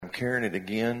carrying it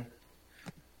again,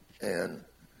 and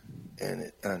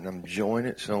I'm enjoying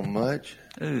it so much.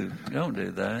 Ooh, don't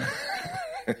do that.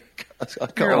 You're You're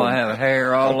going to have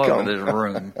hair all over this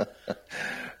room.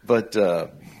 But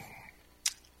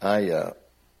I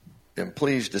am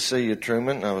pleased to see you,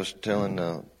 Truman. I was telling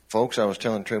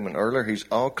Truman earlier, he's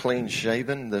all clean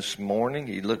shaven this morning.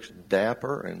 He looks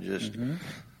dapper and just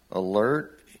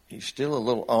alert. He's still a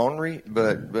little ornery,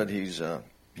 but he's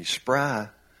spry.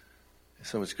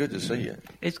 So it's good to see you.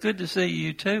 It's good to see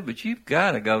you too, but you've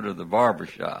got to go to the barber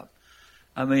shop.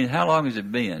 I mean, how long has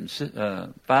it been?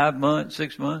 5 months,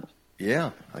 6 months?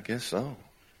 Yeah, I guess so.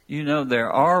 You know,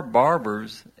 there are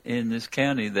barbers in this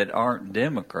county that aren't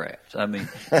Democrats. I mean,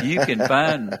 you can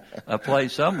find a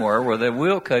place somewhere where they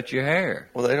will cut your hair.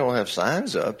 Well, they don't have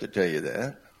signs up to tell you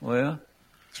that. Well,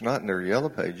 it's not in their yellow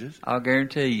pages. I'll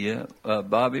guarantee you,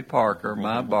 Bobby Parker,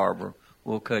 my barber,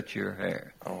 will cut your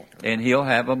hair. Oh. And he'll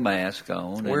have a mask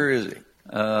on. Where is he?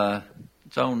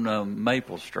 It's on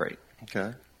Maple Street.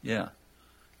 Okay. Yeah.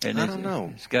 And I don't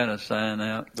know. It's got a sign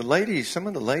out. Some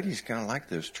of the ladies kind of like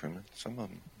this, Truman. Some of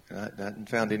them. I hadn't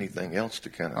found anything else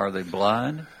to kind of. Are they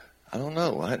blind? I don't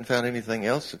know. I hadn't found anything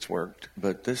else that's worked,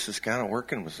 but this is kind of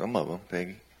working with some of them,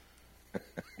 Peggy.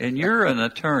 And you're an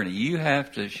attorney. You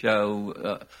have to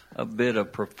show a bit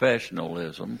of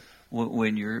professionalism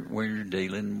when you're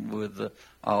dealing with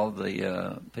all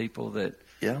the people that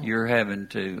you're having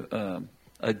to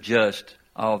adjust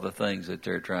all the things that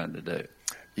they're trying to do.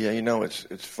 Yeah, you know,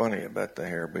 it's funny about the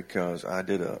hair because I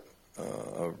did it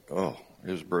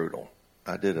was brutal.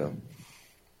 And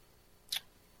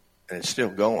it's still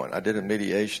going. I did a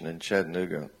mediation in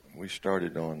Chattanooga. We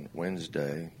started on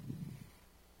Wednesday,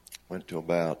 went to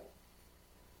about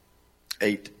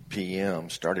 8 p.m.,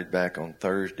 started back on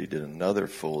Thursday, did another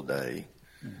full day.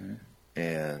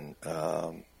 And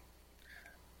I'm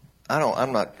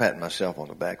not patting myself on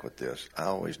the back with this. I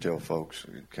always tell folks,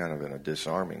 kind of in a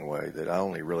disarming way, that I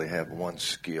only really have one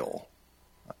skill.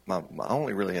 I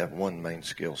only really have one main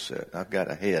skill set. I've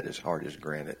got a head as hard as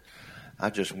granite. I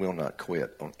just will not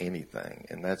quit on anything.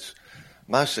 And that's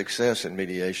my success in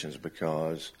mediations,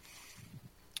 because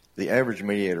the average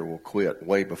mediator will quit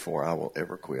way before I will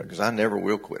ever quit, because I never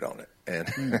will quit on it.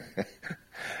 And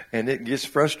and it gets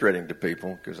frustrating to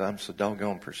people because I'm so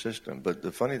doggone persistent. But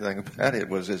the funny thing about it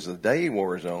was, as the day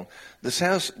wore on,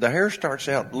 the hair starts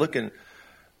out looking,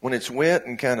 when it's wet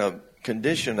and kind of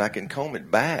conditioned, I can comb it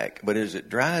back. But as it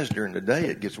dries during the day,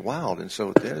 it gets wild. And so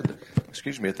at the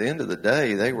end of the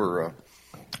day, they were,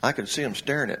 I could see them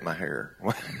staring at my hair.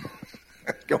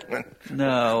 Going,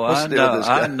 no,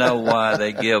 I know why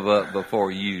they give up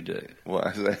before you do.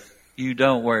 Why is that? You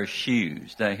don't wear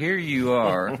shoes. Now here you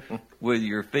are with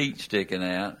your feet sticking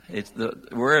out.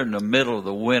 We're in the middle of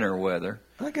the winter weather.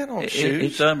 I got on shoes.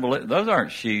 It's unbelievable. Those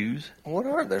aren't shoes. What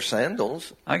are they?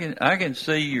 Sandals. I can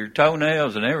see your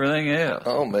toenails and everything else.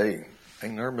 Oh me,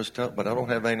 enormous toe, but I don't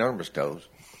have enormous toes.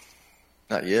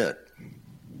 Not yet.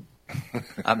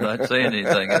 I'm not saying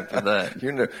anything after that.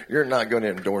 You're not going to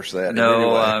endorse that.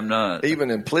 No, I'm not.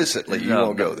 Even implicitly, you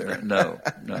won't go there. No.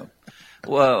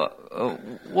 Well,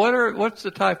 what's the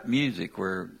type of music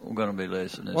we're going to be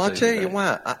listening to? Well, I'll tell today? you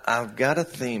why. I've got a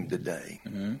theme today,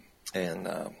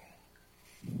 and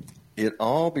it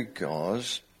all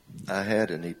because I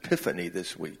had an epiphany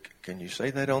this week. Can you say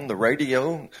that on the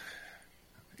radio?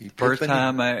 Epiphany? First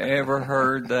time I ever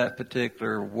heard that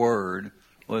particular word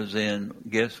was in,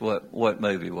 guess what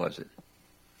movie was it?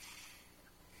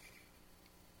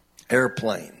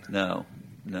 Airplane. No.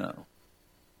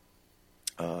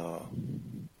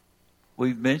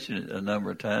 We've mentioned it a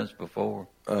number of times before.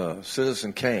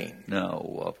 Citizen Kane.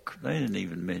 No, they didn't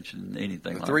even mention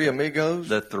anything like Three that. Amigos?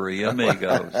 The Three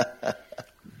Amigos.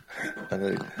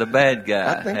 The bad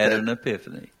guy had an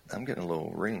epiphany. I'm getting a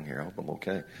little ring here. I hope I'm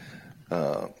okay.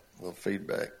 A little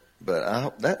feedback. But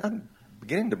I'm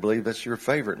beginning to believe that's your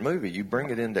favorite movie. You bring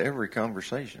it into every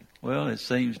conversation. Well, it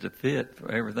seems to fit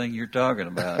for everything you're talking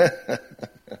about.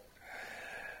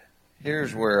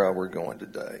 Here's where we're going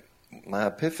today. My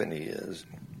epiphany is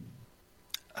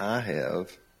I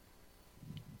have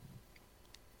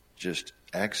just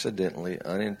accidentally,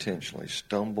 unintentionally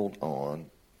stumbled on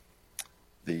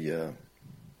the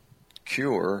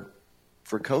cure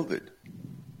for COVID,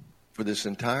 for this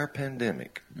entire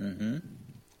pandemic. Mm-hmm.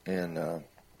 And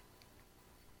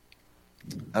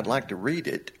I'd like to read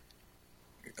it,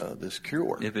 this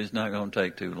cure. If it's not going to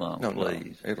take too long,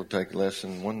 please. No, it'll take less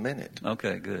than 1 minute.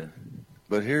 Okay, good.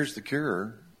 But here's the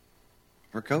cure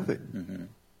for COVID. Mm-hmm.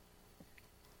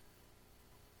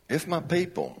 If my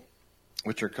people,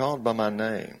 which are called by my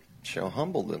name, shall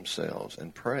humble themselves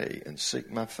and pray and seek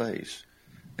my face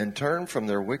and turn from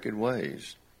their wicked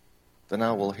ways, then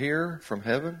I will hear from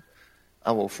heaven,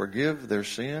 I will forgive their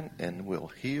sin, and will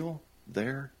heal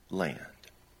their land.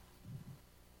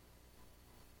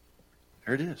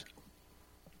 There it is.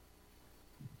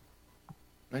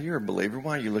 Now, you're a believer.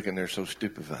 Why are you looking there so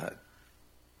stupefied?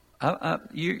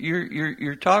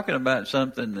 You're talking about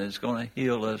something that's going to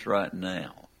heal us right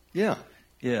now. Yeah.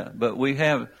 Yeah, but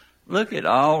look at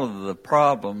all of the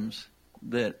problems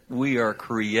that we are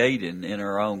creating in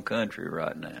our own country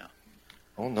right now.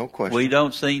 Oh, no question. We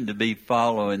don't seem to be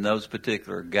following those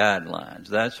particular guidelines.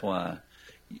 That's why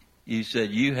you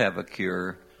said you have a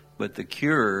cure, but the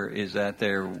cure is out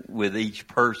there with each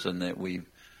person that we've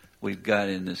got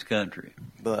in this country.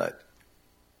 But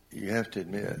you have to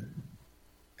admit,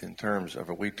 in terms of,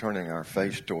 are we turning our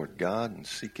face toward God and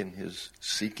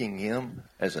seeking Him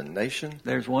as a nation?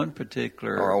 There's one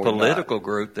particular political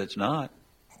group that's not.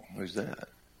 Who's that?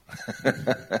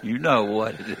 You know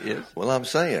what it is. Well, I'm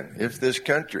saying, if this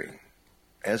country,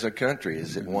 as a country,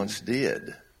 as it once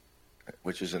did,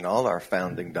 which is in all our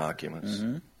founding documents,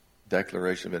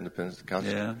 Declaration of Independence, the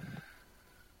Constitution.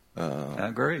 Yeah, I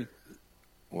agree.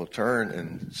 Will turn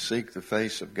and seek the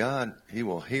face of God, He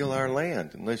will heal our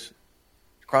land. Unless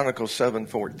Chronicles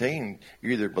 7:14,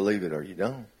 you either believe it or you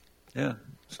don't. Yeah.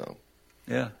 So.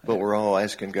 Yeah. But we're all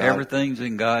asking God. Everything's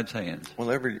in God's hands.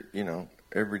 Well,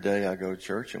 every day I go to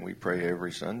church and we pray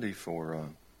every Sunday for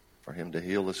Him to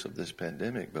heal us of this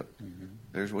pandemic. But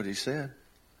there's what He said.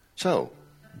 So,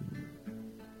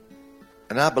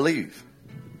 and I believe.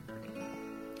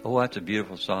 Oh, that's a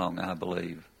beautiful song. I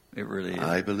believe it really is.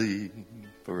 I believe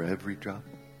for every drop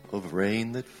of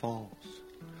rain that falls,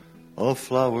 a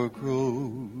flower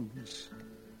grows.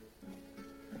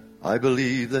 I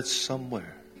believe that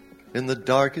somewhere in the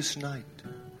darkest night,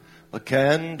 a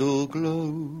candle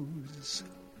glows.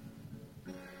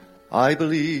 I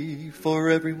believe for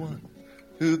everyone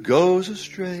who goes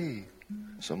astray,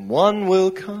 someone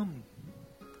will come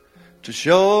to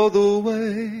show the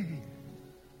way.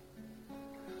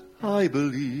 I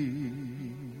believe.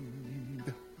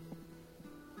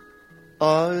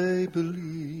 I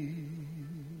believe.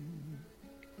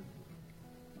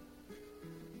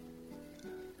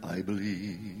 I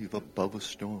believe above a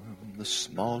storm, the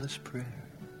smallest prayer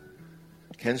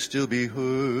can still be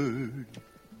heard.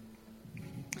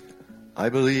 I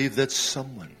believe that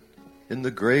someone in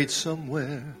the great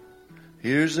somewhere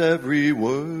hears every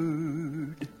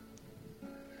word.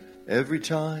 Every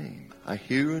time I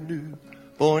hear a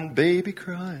newborn baby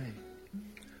cry,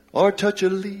 or touch a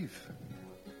leaf,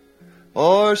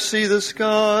 or see the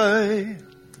sky,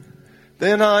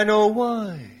 then I know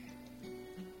why.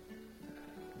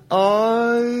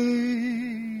 I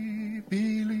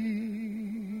believe.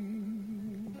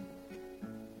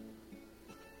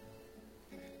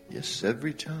 Yes,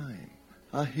 every time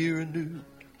I hear a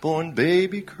newborn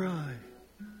baby cry,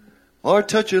 or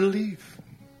touch a leaf,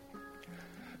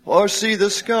 or see the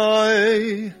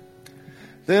sky,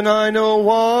 then I know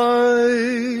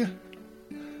why.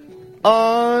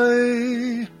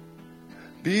 I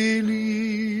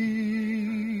believe.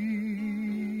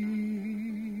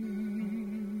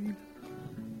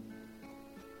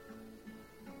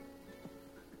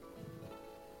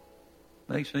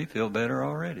 Makes me feel better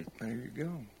already. There you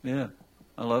go. Yeah,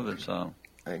 I love this song.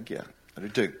 Thank you. I do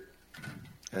too.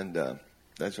 And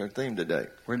that's our theme today.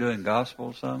 We're doing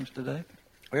gospel songs today?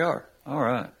 We are. All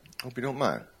right. Hope you don't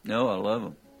mind. No, I love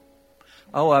them.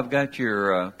 Oh, I've got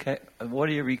your,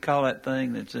 whatever you call that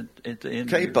thing that's at the end.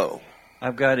 Capo.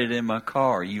 I've got it in my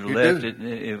car. You left it,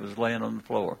 it was laying on the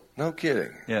floor. No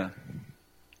kidding. Yeah.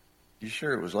 You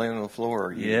sure it was laying on the floor?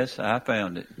 Or Yes, I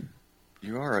found it.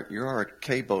 You are a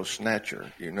capo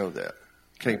snatcher. You know that.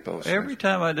 Capo snatcher. Every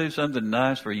time I do something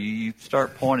nice for you, you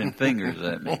start pointing fingers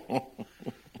at me.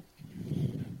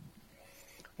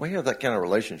 We have that kind of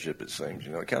relationship, it seems.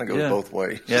 It kind of goes both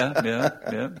ways.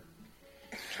 Yeah.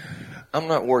 I'm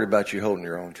not worried about you holding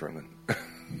your own, Truman.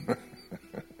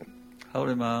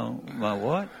 Holding my own, my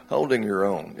what? Holding your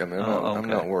own. I mean, I'm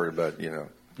not worried about,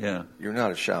 Yeah. You're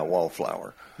not a shy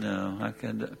wallflower. No,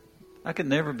 I could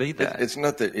never be that. It's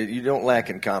not that you don't lack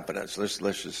in confidence. Let's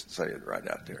just say it right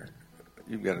out there.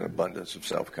 You've got an abundance of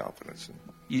self-confidence.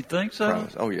 You think so?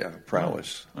 Prowess. Oh, yeah,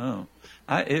 prowess. Oh.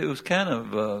 It was kind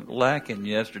of lacking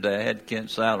yesterday. I had Kent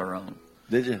Saller on.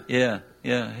 Did you?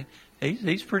 Yeah.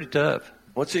 He's pretty tough.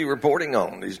 What's he reporting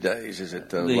on these days? Is it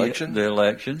the election? The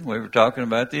election. We were talking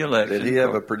about the election. Did he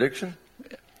have a prediction?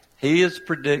 His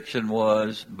prediction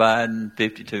was Biden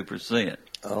 52%.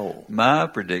 Oh. My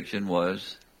prediction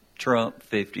was Trump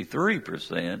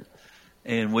 53%,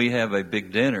 and we have a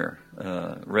big dinner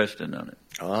resting on it.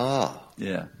 Ah.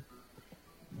 Yeah.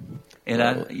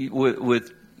 And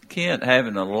with Kent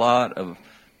having a lot of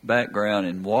background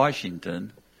in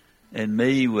Washington, and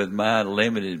me with my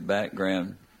limited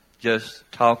background, just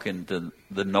talking to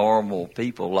the normal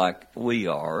people like we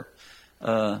are,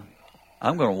 I'm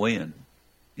going to win.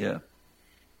 Yeah.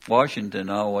 Washington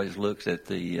always looks at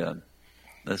the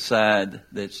side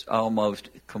that's almost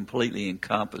completely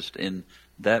encompassed in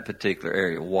that particular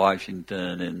area,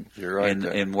 Washington, and You're right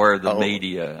and where the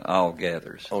media all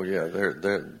gathers. Oh yeah,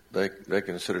 they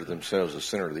consider themselves the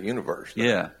center of the universe.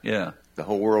 Yeah, yeah. The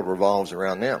whole world revolves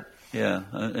around them. Yeah,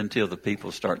 until the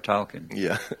people start talking.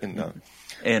 Yeah,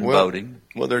 and voting.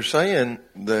 Well, they're saying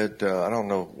that I don't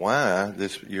know why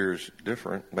this year's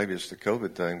different. Maybe it's the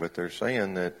COVID thing, but they're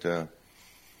saying that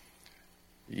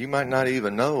you might not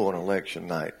even know on election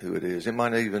night who it is. It might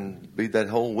not even be that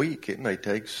whole week. It may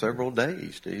take several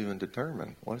days to even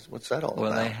determine. What's that all about?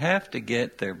 Well, they have to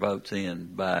get their votes in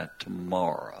by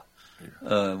tomorrow,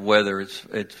 whether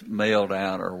it's mailed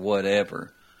out or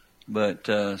whatever. But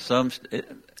I'm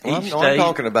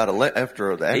talking about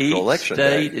after the actual election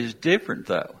day. Each state is different,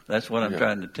 though. That's what I'm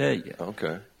trying to tell you.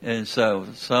 Okay. And so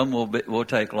some will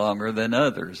take longer than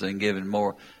others, and given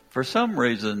more. For some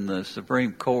reason, the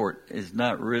Supreme Court is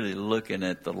not really looking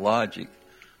at the logic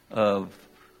of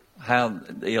how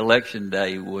the election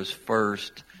day was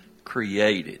first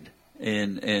created,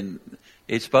 and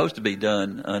it's supposed to be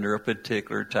done under a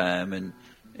particular time,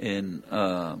 and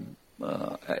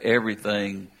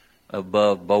everything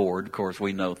above board. Of course,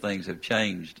 we know things have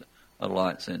changed a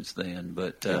lot since then,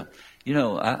 but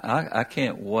I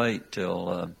can't wait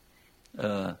till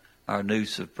our new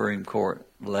Supreme Court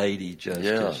lady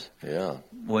justice. Yeah.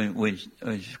 When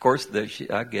of course,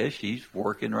 I guess she's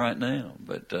working right now.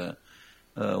 But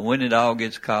when it all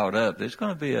gets caught up, it's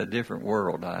going to be a different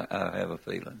world. I have a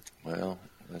feeling. Well,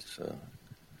 that's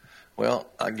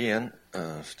again,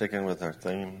 sticking with our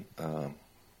theme,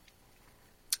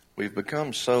 we've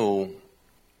become so.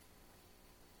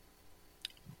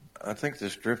 I think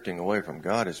this drifting away from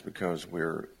God is because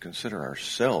we're consider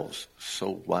ourselves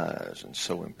so wise and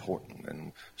so important,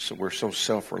 and so we're so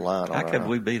self-reliant. How could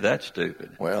we be that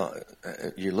stupid? Well,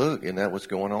 you look, isn't that what's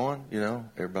going on?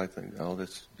 Everybody thinks,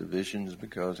 this division is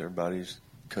because everybody's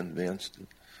convinced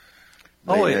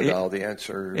that they have all the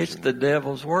answers. It's the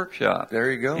devil's workshop.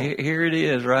 There you go. Here it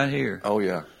is, right here. Oh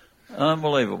yeah.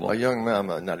 Unbelievable. A young man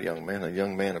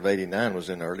of 89 was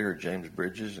in earlier, James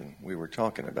Bridges, and we were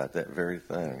talking about that very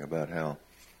thing, about how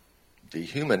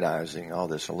dehumanizing all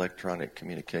this electronic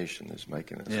communication is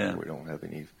making us. Yeah. We don't have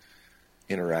any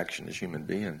interaction as human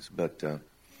beings. But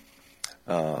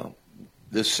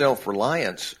this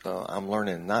self-reliance, I'm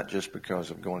learning not just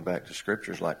because of going back to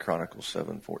scriptures like Chronicles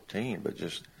 7:14, but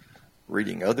just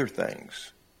reading other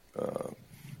things.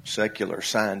 Secular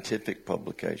scientific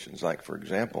publications, like, for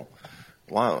example,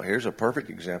 here's a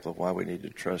perfect example of why we need to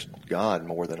trust God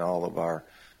more than all of our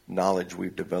knowledge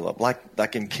we've developed.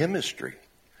 Like in chemistry,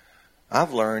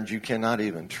 I've learned you cannot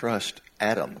even trust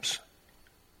atoms.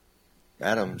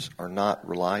 Atoms are not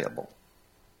reliable.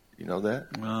 You know that?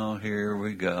 Oh, here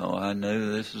we go. I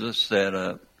knew this was a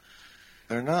setup.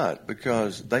 They're not,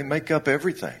 because they make up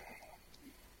everything.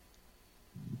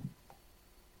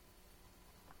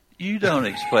 You don't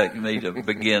expect me to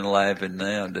begin laughing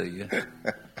now, do you?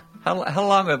 How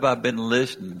long have I been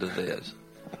listening to this?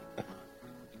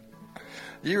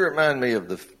 You remind me of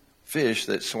the fish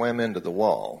that swam into the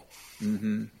wall.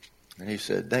 Mm-hmm. And he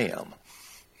said, damn.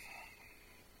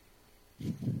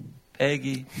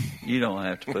 Peggy, you don't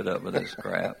have to put up with this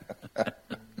crap.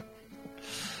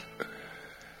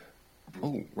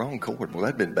 Oh, wrong chord. Well,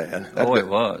 that'd been bad. It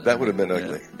was. That would have been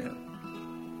ugly. Yeah.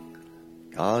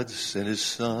 God sent his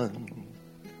son.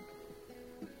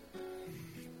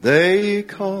 They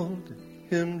called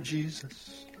him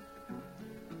Jesus.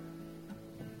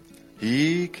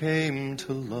 He came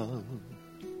to love,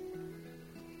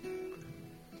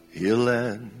 heal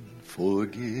and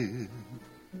forgive.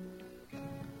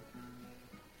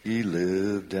 He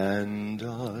lived and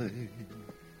died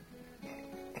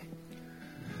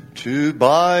to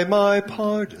buy my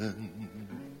pardon.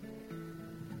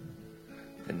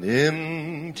 An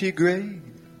empty grave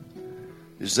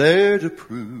is there to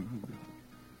prove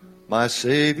my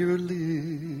Savior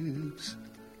lives.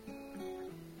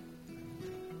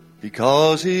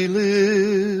 Because he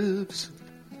lives,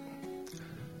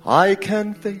 I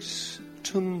can face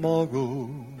tomorrow.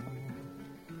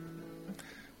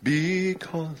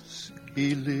 Because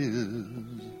he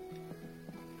lives,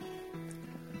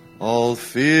 all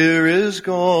fear is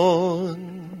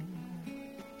gone.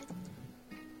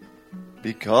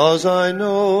 Because I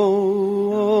know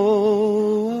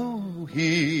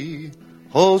he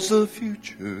holds the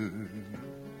future.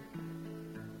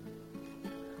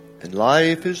 And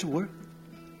life is worth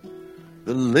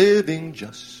the living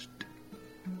just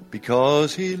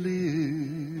because he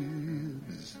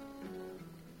lives.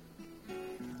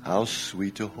 How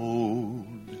sweet to hold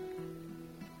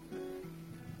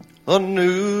a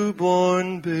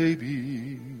newborn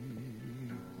baby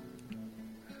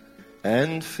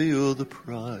and feel the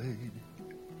pride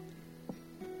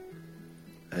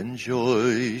and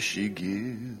joy she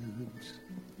gives.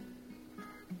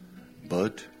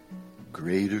 But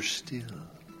greater still,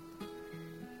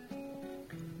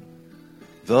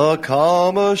 the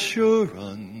calm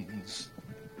assurance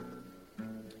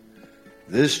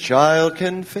this child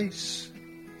can face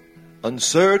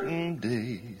uncertain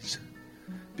days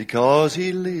because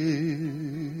he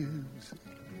lives.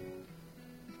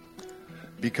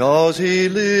 Because he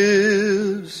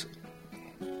lives,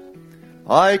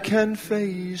 I can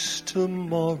face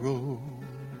tomorrow.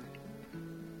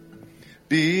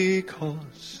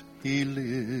 Because he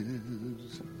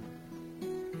lives,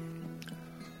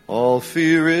 all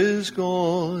fear is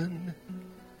gone.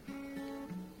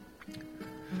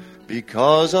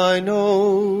 Because I know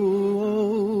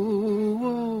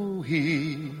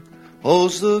he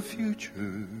holds the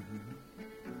future,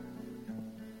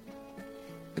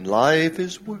 and life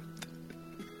is worth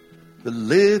the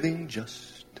living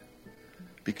just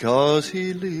because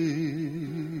he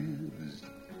lives.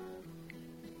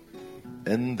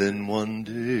 And then one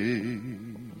day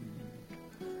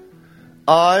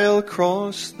I'll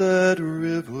cross that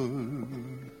river.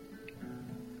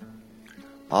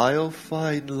 I'll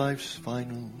fight life's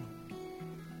final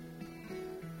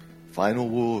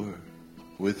war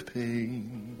with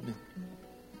pain.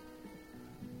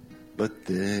 But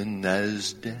then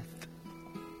as death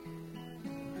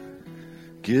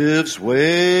gives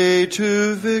way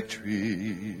to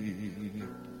victory,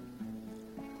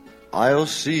 I'll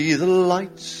see the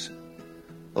lights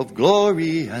of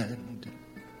glory and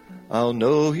I'll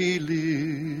know he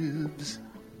lives.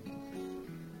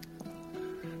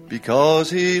 Because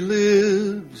he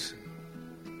lives,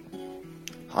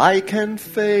 I can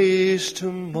face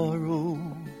tomorrow.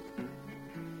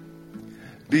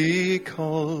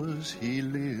 Because he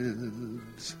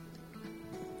lives,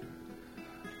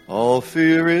 all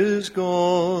fear is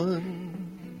gone.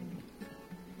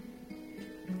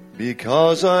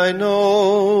 Because I know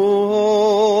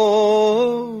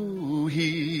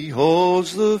he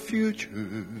holds the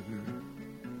future,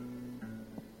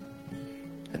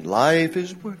 and life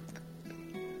is worth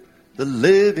the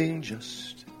living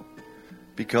just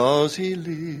because he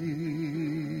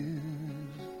lives.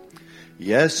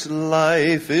 Yes,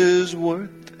 life is worth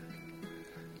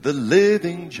the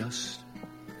living just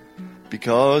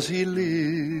because he lives.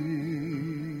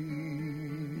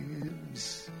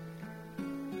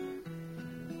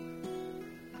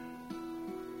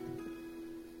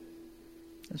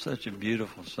 That's such a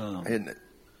beautiful song. Isn't it?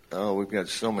 Oh, we've got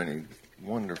so many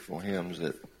wonderful hymns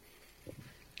that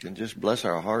can just bless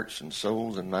our hearts and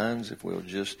souls and minds if we'll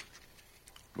just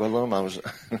dwell on them. I was...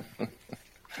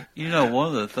 You know, one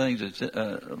of the things that's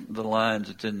the lines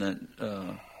that's in that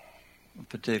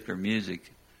particular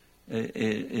music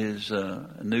is a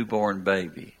newborn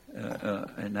baby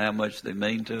and how much they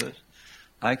mean to us.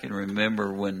 I can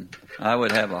remember when I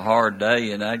would have a hard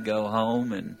day and I'd go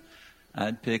home and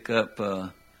I'd pick up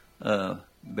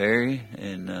Barry,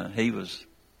 and he was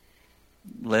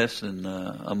less than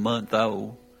a month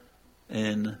old,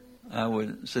 and I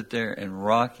would sit there and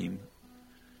rock him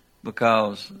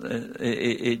because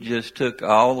it just took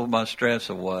all of my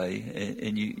stress away,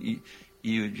 and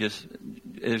you just,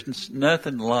 there's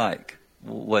nothing like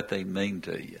what they mean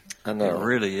to you. I know. It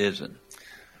really isn't.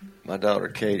 My daughter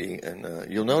Katie, and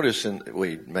you'll notice,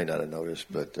 we may not have noticed,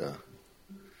 but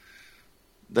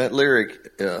that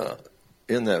lyric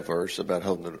in that verse about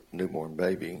holding the newborn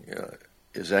baby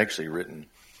is actually written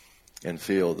and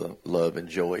feel the love and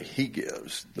joy he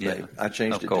gives the baby. I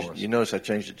changed it. You notice I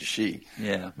changed it to she.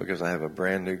 Yeah. Because I have a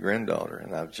brand new granddaughter,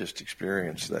 and I've just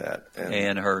experienced that.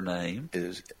 And her name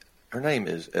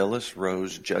is Ellis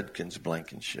Rose Judkins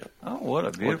Blankenship. Oh, what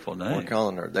a beautiful name! We're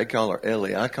calling her. They call her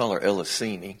Ellie. I call her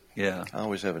Ellisini. Yeah. I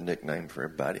always have a nickname for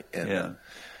everybody. And, yeah.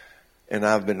 And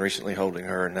I've been recently holding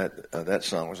her, and that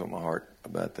song was on my heart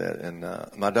about that. And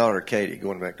my daughter Katie,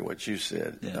 going back to what you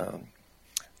said. Yeah.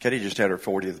 Katie just had her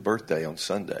 40th birthday on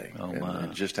Sunday. Oh,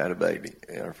 and just had a baby,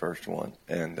 her first one.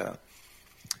 And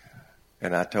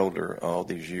I told her all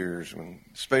these years,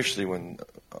 especially when,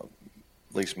 at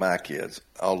least my kids,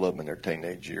 all of them in their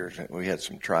teenage years, we had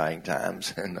some trying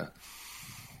times.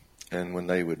 And when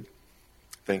they would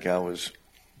think I was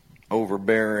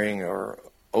overbearing or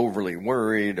overly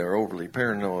worried or overly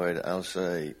paranoid, I'll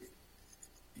say,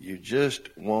 you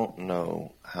just won't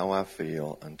know how I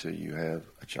feel until you have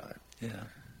a child. Yeah.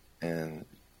 And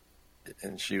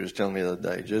she was telling me the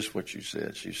other day just what you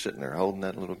said. She's sitting there holding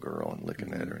that little girl and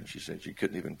looking at her, and she said she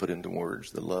couldn't even put into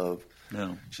words the love.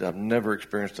 No. She said, I've never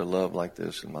experienced a love like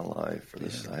this in my life for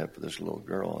this I have for this little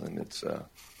girl. And it's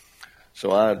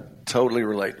so I totally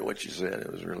relate to what you said.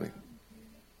 It was really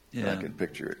I could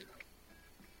picture it.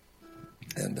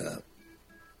 And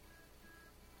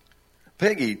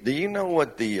Peggy, do you know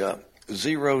what the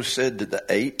 0 said to the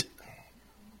 8?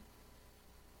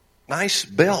 Nice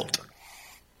belt.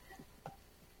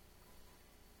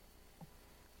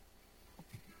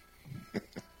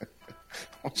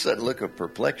 What's that look of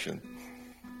perplexity?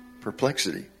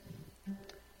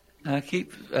 I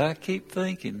keep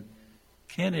thinking,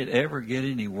 can it ever get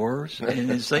any worse? And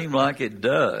it seemed like it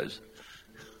does.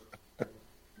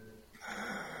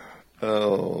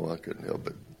 Oh, I couldn't help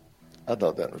it. I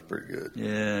thought that was pretty good.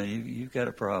 Yeah, you've got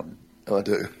a problem. Oh, I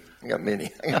do. I got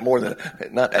many. I got more than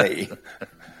not A.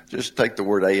 Just take the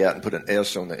word A out and put an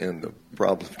S on the end of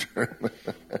problem term.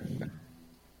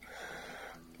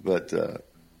 But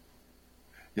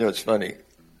it's funny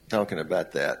talking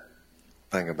about that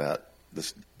thing about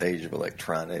this age of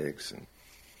electronics and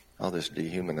all this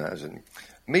dehumanizing.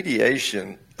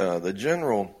 Mediation, the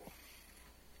general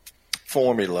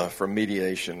formula for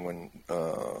mediation when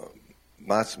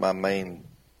that's my main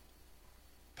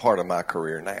part of my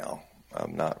career now.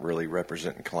 I'm not really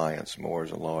representing clients more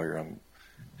as a lawyer. I'm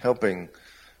helping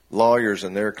lawyers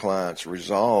and their clients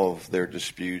resolve their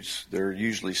disputes. They're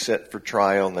usually set for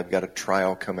trial, and they've got a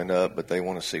trial coming up, but they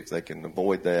want to see if they can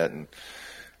avoid that,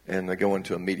 and they go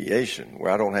into a mediation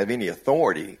where I don't have any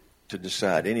authority to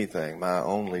decide anything. My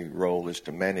only role is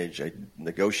to manage a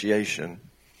negotiation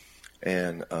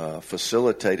and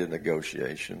facilitate a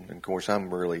negotiation. And of course,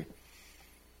 I'm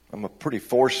a pretty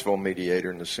forceful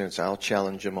mediator in the sense I'll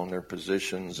challenge them on their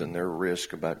positions and their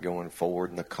risk about going forward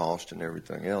and the cost and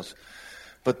everything else.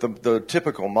 But the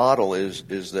typical model is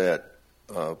that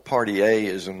party A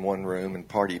is in one room and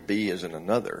party B is in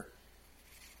another.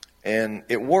 And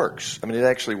it works. I mean, it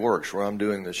actually works where I'm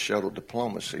doing this shuttle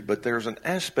diplomacy. But there's an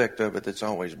aspect of it that's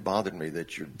always bothered me,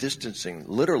 that you're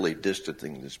literally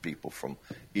distancing these people from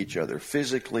each other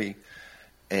physically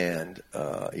and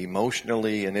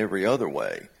emotionally and every other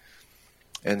way.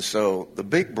 And so the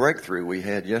big breakthrough we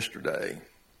had yesterday,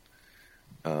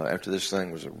 after this thing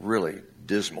was really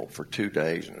dismal for 2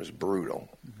 days and it was brutal,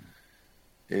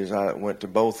 is I went to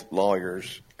both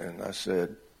lawyers and I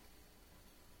said,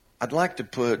 I'd like to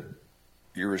put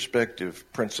your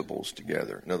respective principals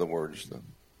together. In other words, the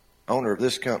owner of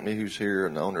this company who's here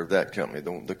and the owner of that company.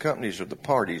 The companies are the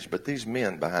parties, but these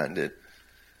men behind it,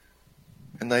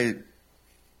 and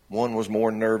one was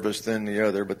more nervous than the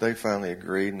other, but they finally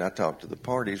agreed, and I talked to the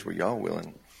parties, were y'all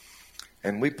willing?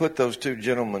 And we put those two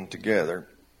gentlemen together,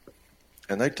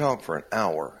 and they talked for an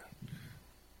hour.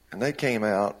 And they came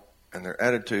out, and their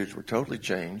attitudes were totally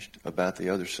changed about the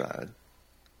other side.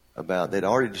 They'd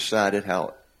already decided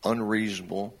how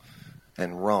unreasonable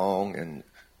and wrong and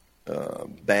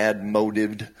bad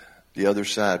motived the other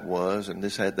side was, and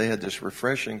they had this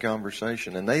refreshing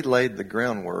conversation, and they laid the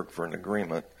groundwork for an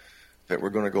agreement that we're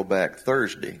going to go back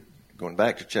Thursday, going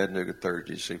back to Chattanooga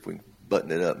Thursday to see if we can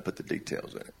button it up and put the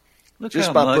details in it. Look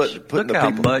how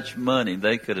much money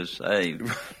they could have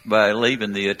saved by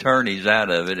leaving the attorneys out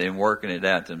of it and working it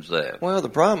out themselves. Well, the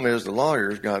problem is the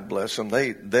lawyers, God bless them,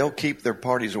 they'll keep their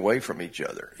parties away from each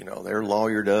other. You know, they're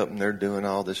lawyered up and they're doing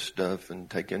all this stuff and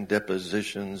taking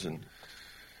depositions, and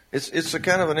it's a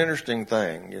kind of an interesting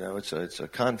thing. You know, it's a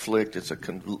conflict, it's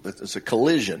a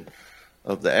collision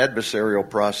of the adversarial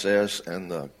process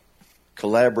and the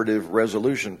collaborative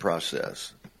resolution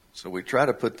process. So we try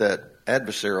to put that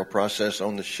adversarial process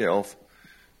on the shelf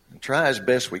and try as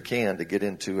best we can to get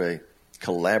into a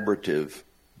collaborative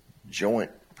joint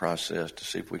process to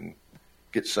see if we can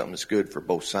get something that's good for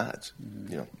both sides.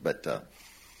 Mm-hmm. You know, but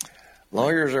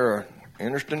lawyers are an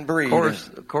interesting breed.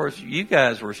 Of course, you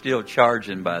guys were still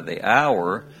charging by the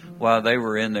hour while they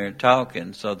were in there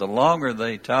talking. So the longer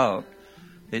they talked,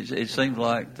 it seemed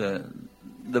like the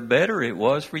better it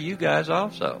was for you guys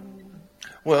also.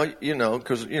 Well, you know,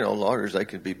 because, you know, lawyers, they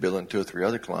could be billing 2 or 3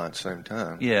 other clients at the same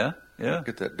time. Yeah.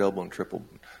 Get that double and triple.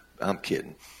 I'm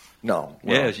kidding. No.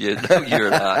 Well, yes, you're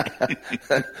not.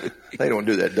 They don't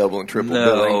do that double and triple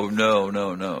billing.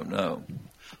 No.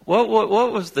 What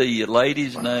was the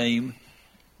lady's name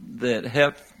that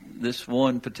helped this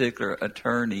one particular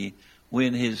attorney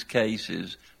win his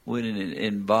cases when it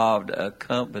involved a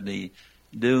company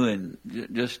doing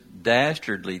just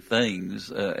dastardly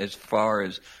things as far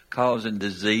as causing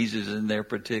diseases in their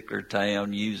particular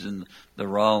town, using the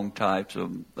wrong types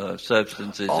of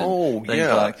substances and things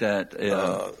like that.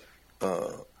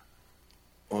 What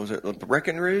was it?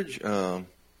 Breckenridge? Is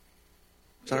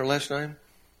that her last name?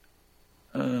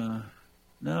 No,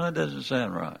 it doesn't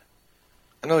sound right.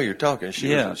 I know you're talking.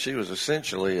 She was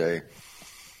essentially a.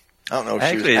 I don't know. If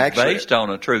Actually, she was it's based on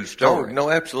a true story. Oh, no,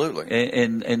 absolutely.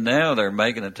 And now they're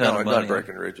making a ton of money. Not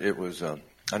Breckenridge. It was. I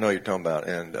know what you're talking about,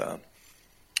 and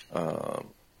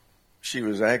she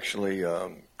was actually.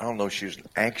 I don't know if she was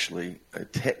actually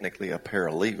technically a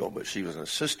paralegal, but she was an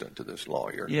assistant to this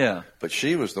lawyer. Yeah. But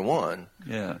she was the one.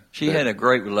 Yeah. She had a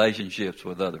great relationships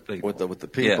with other people. With the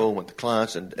people, with the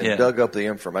clients, and dug up the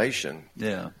information.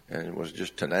 Yeah. And was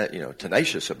just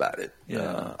tenacious about it.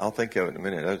 Yeah. I'll think of it in a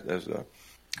minute. There's a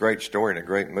great story and a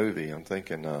great movie. I'm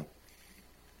thinking. Trying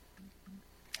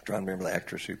to remember the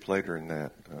actress who played her in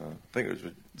that. I think it was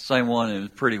the same one as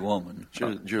Pretty Woman.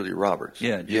 Julia Roberts.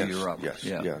 Yeah, Julia Roberts.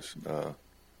 Yes.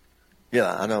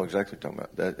 Yeah, I know exactly what you're talking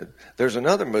about. That, there's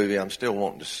another movie I'm still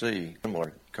wanting to see,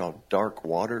 similar, called Dark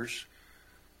Waters.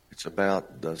 It's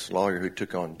about this lawyer who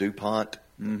took on DuPont.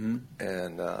 Mm-hmm.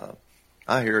 And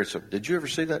I hear it's a... Did you ever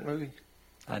see that movie?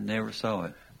 I never saw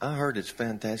it. I heard it's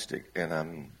fantastic, and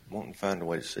I'm wanting to find a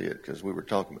way to see it because we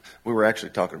were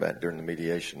actually talking about it during the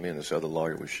mediation. Me and this other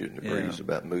lawyer was shooting the breeze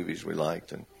about movies we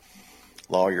liked and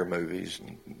lawyer movies,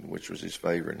 which was his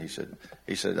favorite. And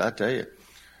he said, I tell you,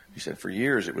 he said, for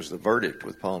years it was The Verdict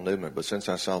with Paul Newman, but since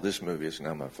I saw this movie, it's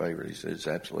now my favorite. He said, it's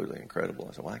absolutely incredible.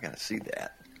 I said, well, I got to see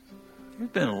that. There's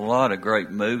been a lot of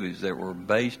great movies that were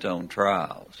based on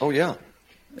trials. Oh, yeah.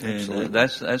 Absolutely. And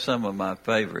that's some of my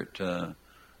favorite.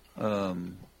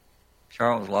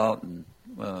 Charles Lawton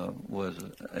was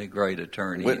a great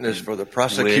attorney. Witness for the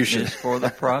prosecution. Witness for the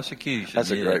prosecution.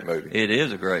 That's a great movie. It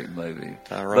is a great movie.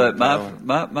 But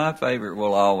my favorite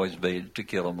will always be To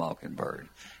Kill a Mockingbird.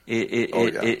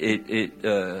 It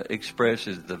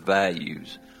expresses the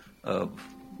values of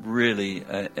really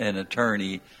an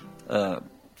attorney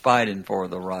fighting for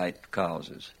the right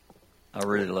causes. I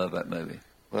really love that movie.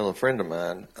 Well, a friend of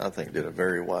mine, I think, did a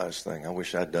very wise thing. I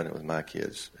wish I'd done it with my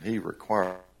kids. He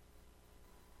required,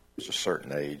 a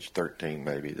certain age, 13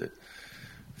 maybe,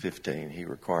 15, he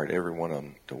required every one of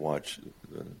them to watch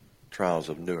the Trials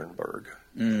of Nuremberg.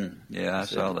 I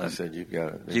saw that. He said, you've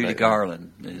got to... Judy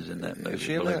Garland is in that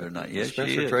movie, believe it or not. Yes,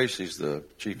 Spencer she is. Tracy's the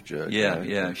chief judge.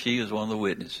 Yeah, she is one of the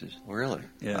witnesses. Really?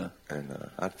 Yeah. And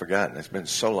I'd forgotten. It's been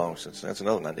so long since. That's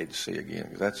another one I need to see again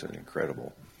because that's an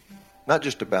incredible... Not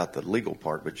just about the legal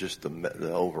part, but just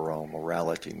the overall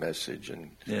morality message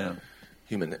and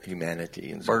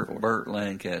humanity and so forth. Burt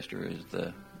Lancaster is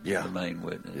the main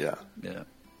witness. Yeah.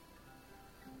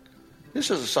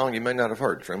 This is a song you may not have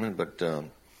heard, Truman, but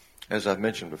as I've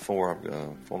mentioned before,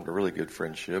 I've formed a really good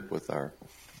friendship with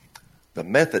the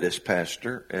Methodist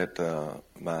pastor at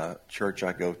my church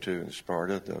I go to in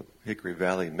Sparta, the Hickory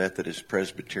Valley Methodist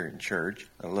Presbyterian Church.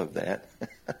 I love that.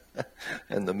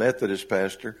 And the Methodist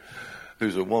pastor,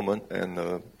 who's a woman, and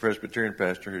the Presbyterian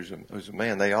pastor, who's a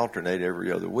man, they alternate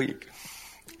every other week.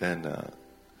 And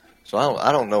so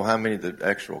I don't know how many of the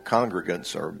actual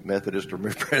congregants are Methodist or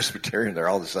Presbyterian. They're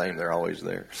all the same. They're always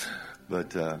there.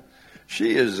 But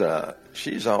she's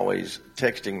always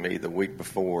texting me the week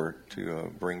before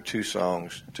to bring 2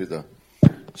 songs to the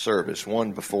service,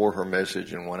 one before her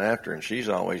message and one after, and she's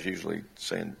always usually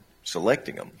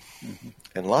selecting them. Mm-hmm.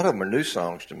 And a lot of them are new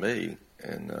songs to me,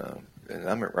 and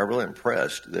I'm really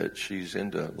impressed that she's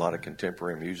into a lot of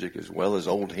contemporary music as well as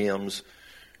old hymns.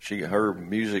 Her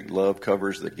music love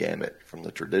covers the gamut from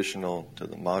the traditional to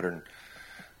the modern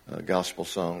gospel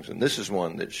songs, and this is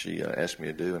one that she asked me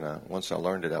to do, and once I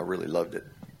learned it, I really loved it.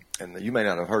 And you may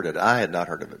not have heard it. I had not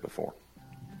heard of it before.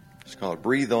 It's called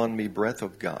Breathe on Me, Breath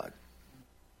of God.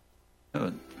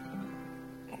 Good.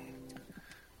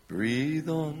 Breathe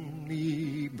on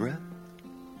me, breath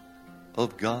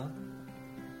of God.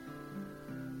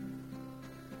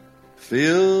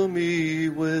 Fill me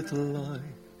with life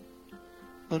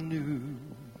anew,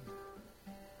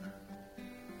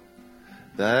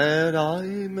 that I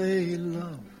may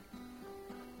love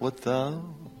what thou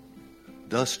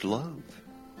dost love,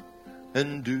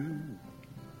 and do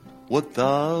what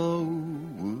thou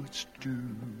wouldst do.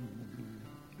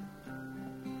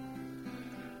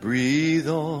 Breathe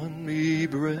on me,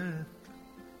 breath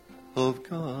of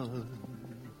God,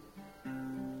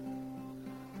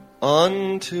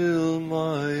 until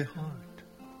my heart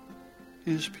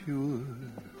is pure,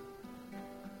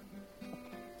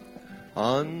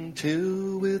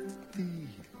 until with thee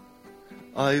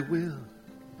I will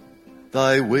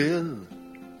thy will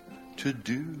to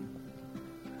do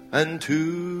and to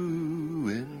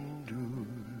endure.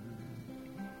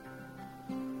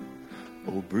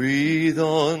 Oh, breathe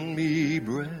on me,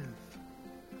 breath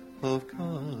of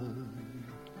God,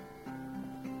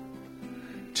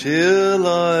 till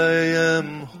I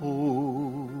am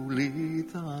wholly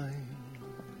thine.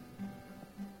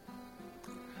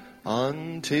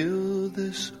 Until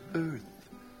this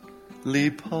earthly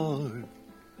part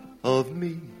of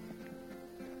me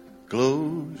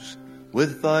glows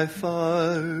with thy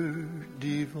fire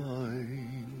divine.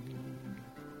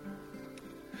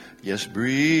 Yes,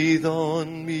 breathe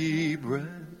on me, breath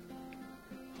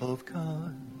of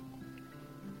God,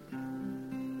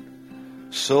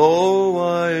 so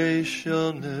I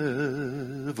shall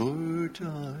never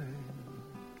die,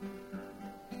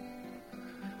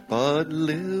 but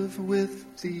live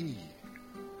with thee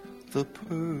the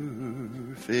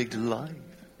perfect life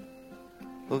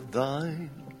of thine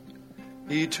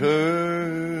eternity.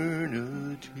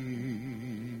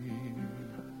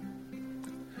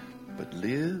 But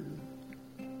live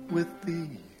with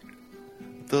thee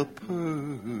the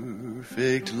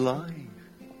perfect life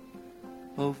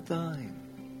of thine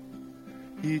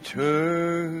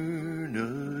eternity.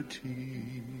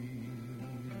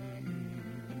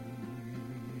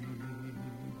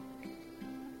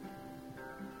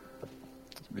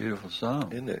 Beautiful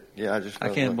song. Isn't it? Yeah, I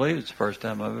can't believe it's the first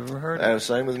time I've ever heard it.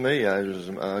 Same with me. I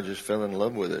just fell in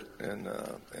love with it, and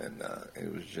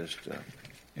it was just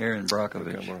Aaron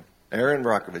Brockovich. Aaron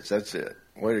Brockovich, that's it.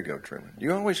 Way to go, Truman.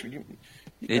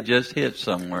 It just hit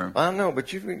somewhere. I know,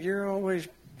 but you're always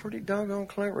pretty doggone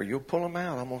clever. You'll pull them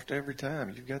out almost every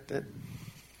time. You've got that.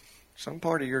 Some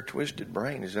part of your twisted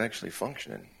brain is actually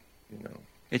functioning. You know.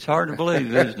 It's hard to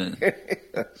believe, isn't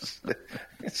it?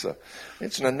 It's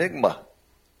an enigma.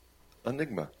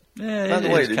 Enigma. Yeah, By the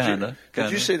way,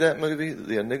 did you see that movie,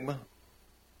 The Enigma?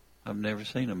 I've never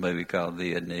seen a movie called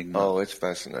The Enigma. Oh, it's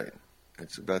fascinating.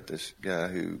 It's about this guy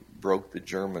who broke the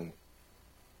German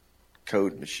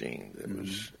code machine that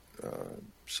was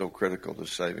so critical to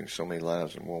saving so many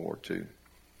lives in World War II.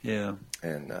 Yeah.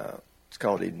 And it's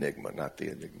called Enigma, not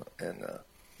The Enigma. And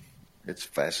it's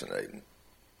fascinating.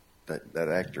 That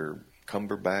actor,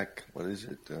 Cumberbatch, what is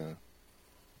it?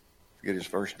 Forget his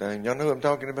first name. Y'all know who I'm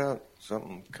talking about?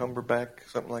 Something Cumberbatch,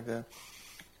 something like that.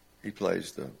 He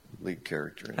plays the lead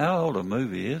character. How old a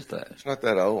movie is that? It's not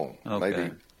that old. Okay.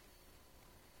 Maybe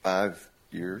 5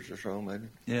 years or so, maybe.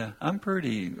 Yeah, I'm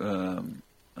pretty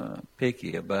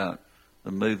picky about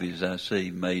the movies I see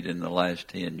made in the last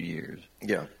 10 years.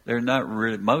 Yeah. They're not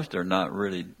really, most are not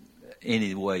really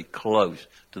any way close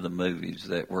to the movies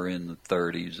that were in the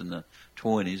 30s and the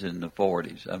 20s and the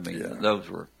 40s. I mean,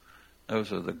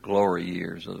 those are the glory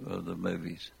years of the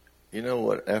movies. You know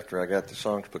what? After I got the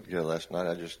songs put together last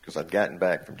night, because I'd gotten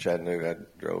back from Chattanooga, I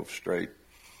drove straight.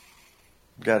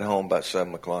 Got home about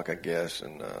 7 o'clock, I guess,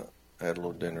 and had a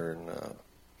little dinner and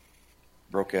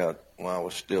broke out while I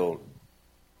was still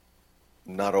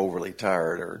not overly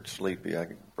tired or sleepy. I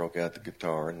broke out the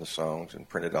guitar and the songs and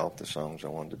printed off the songs I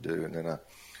wanted to do. And then I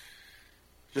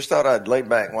just thought I'd lay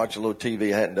back and watch a little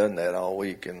TV. I hadn't done that all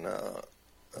week. And I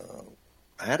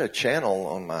had a channel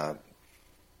on my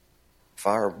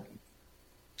Fire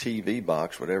TV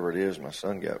box, whatever it is my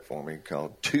son got for me,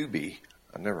 called Tubi.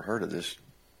 I've never heard of this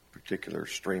particular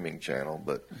streaming channel,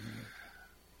 but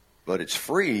it's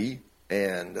free,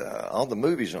 and all the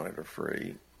movies on it are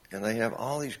free, and they have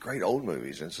all these great old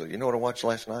movies. And so, you know what I watched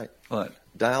last night? What?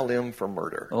 Dial M for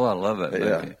Murder. Oh, I love that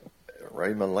movie.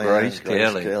 Ray Milland, Grace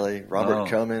Kelly, Robert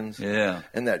Cummings, yeah,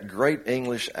 and that great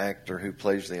English actor who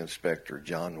plays the inspector,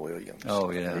 John Williams.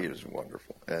 Oh, yeah, he was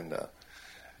wonderful. And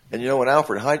you know, in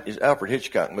Alfred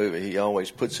Hitchcock movie, he always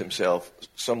puts himself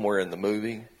somewhere in the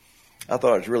movie. I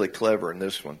thought it was really clever in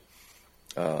this one.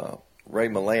 Ray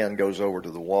Milland goes over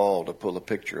to the wall to pull a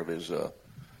picture of his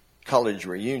college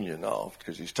reunion off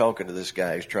because he's talking to this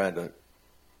guy he's trying to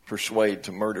persuade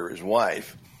to murder his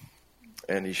wife.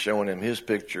 And he's showing him his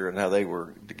picture and how they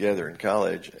were together in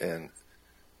college. And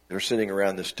they're sitting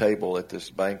around this table at this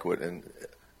banquet, and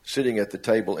sitting at the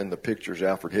table in the picture is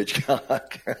Alfred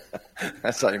Hitchcock.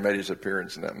 That's how he made his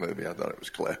appearance in that movie. I thought it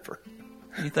was clever.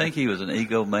 You think he was an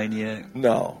egomaniac?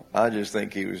 No, I just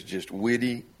think he was just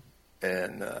witty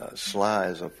and sly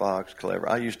as a fox, clever.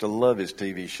 I used to love his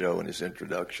TV show and his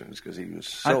introductions because he was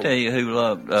so. I tell you who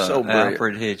loved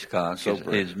Alfred Hitchcock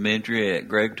is Mentriette,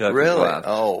 Greg Tucker's wife.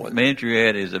 Oh,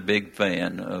 Mentriette is a big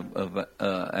fan of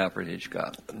Alfred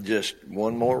Hitchcock. Just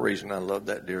one more reason I love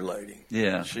that dear lady.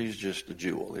 Yeah, she's just a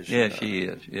jewel. Isn't yeah, she? she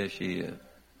is. Yes, she is.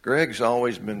 Greg's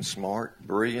always been smart,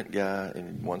 brilliant guy,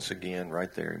 and once again,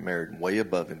 right there, he married way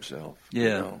above himself. Yeah. You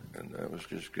know, and that was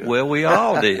just good. Well, we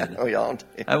all did. We all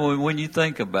did. I mean, when you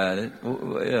think about it,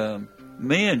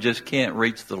 men just can't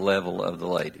reach the level of the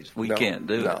ladies. We can't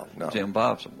do it. No. It's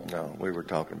impossible. No, we were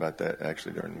talking about that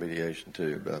actually during the mediation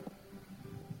too. But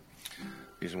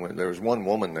there was one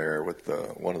woman there with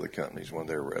one of the companies, one of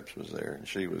their reps was there, and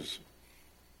she was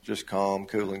just calm,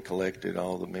 cool, and collected.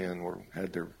 All the men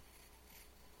had their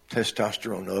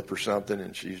testosterone up or something,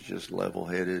 and she's just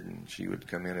level-headed, and she would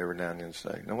come in every now and then and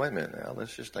say, "No, wait a minute now,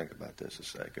 let's just think about this a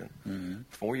second. Mm-hmm.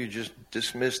 Before you just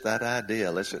dismiss that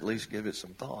idea, let's at least give it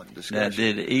some thought and discussion." Now,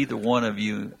 did either one of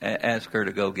you ask her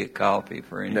to go get coffee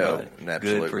for anybody? No,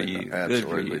 absolutely Good for you. not. Good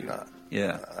Absolutely for you. not.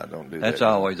 Yeah. I don't do that. That's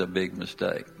always a big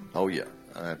mistake. Oh, yeah,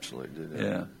 I absolutely do that.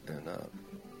 Yeah.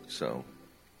 And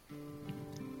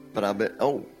but I bet,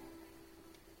 thought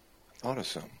of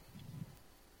something.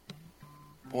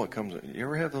 Boy, you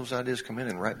ever have those ideas come in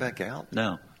and right back out?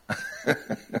 No.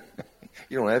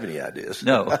 You don't have any ideas.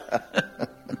 No.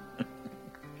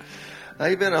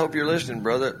 Hey, Ben, I hope you're listening,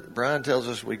 brother. Brian tells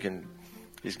us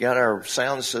he's got our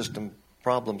sound system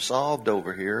problem solved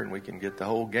over here, and we can get the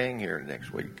whole gang here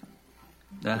next week.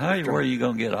 Now, where are you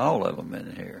going to get all of them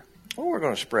in here? Well, we're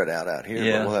going to spread out here,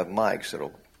 Yeah. but we'll have mics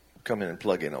that'll come in and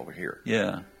plug in over here.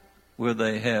 Yeah. Will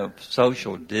they have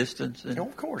social distancing?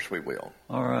 Of course we will.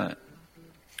 All right.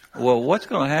 Well, what's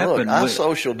going to happen? Look, I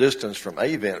social distance from a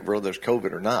event, whether there's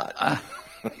COVID or not.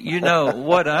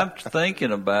 What I'm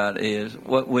thinking about is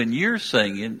when you're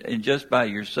singing and just by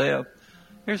yourself,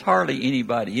 there's hardly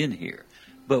anybody in here.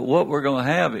 But what we're going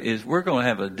to have is we're going to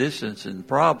have a distancing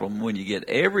problem when you get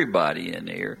everybody in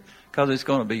here because it's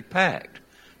going to be packed.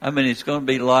 I mean, it's going to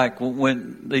be like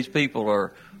when these people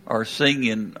are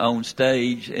singing on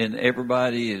stage and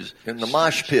everybody is in the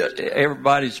mosh pit.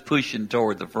 Everybody's pushing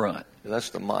toward the front.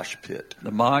 That's the mosh pit. The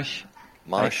mosh?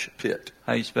 Mosh pit.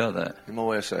 How you spell that?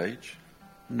 M-O-S-H.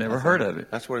 Never heard of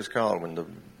it. That's what it's called when the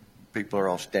people are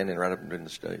all standing right up in the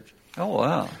stage. Oh,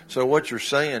 wow. So what you're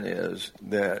saying is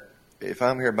that if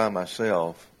I'm here by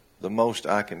myself, the most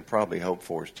I can probably hope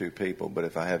for is 2 people, but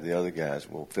if I have the other guys,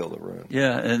 we'll fill the room.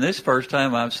 Yeah, and this first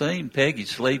time I've seen Peggy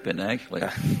sleeping, actually.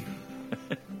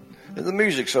 The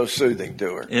music's so soothing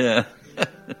to her. Yeah.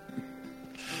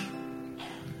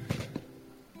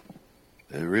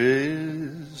 There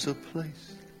is a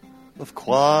place of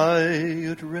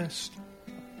quiet rest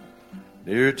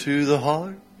near to the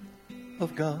heart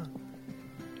of God,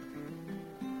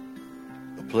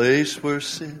 a place where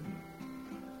sin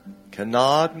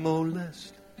cannot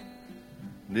molest,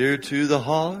 near to the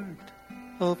heart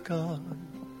of God.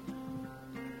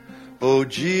 Oh,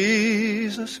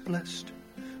 Jesus, blessed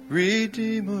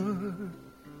Redeemer,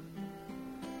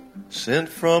 sent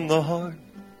from the heart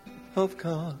of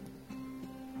God,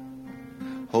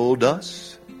 hold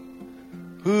us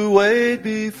who wait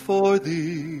before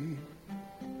Thee,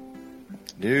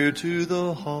 near to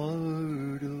the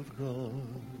heart of God.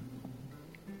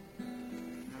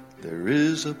 There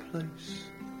is a place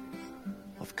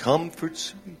of comfort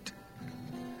sweet,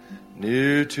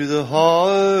 near to the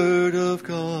heart of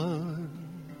God,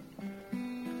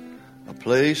 a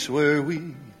place where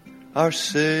we our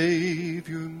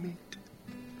Savior meet,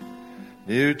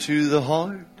 near to the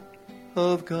heart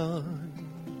of God.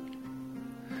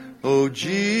 Oh,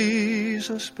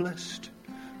 Jesus, blessed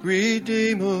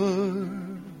Redeemer,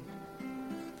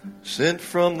 sent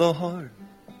from the heart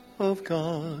of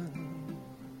God,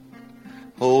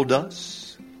 hold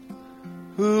us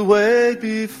who wait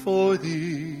before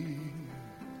Thee,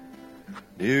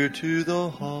 near to the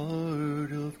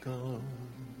heart of God.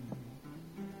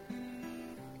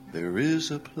 There is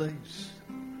a place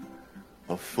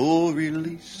of full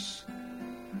release,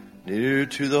 near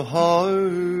to the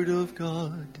heart of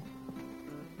God,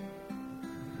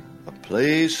 a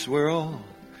place where all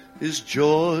is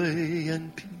joy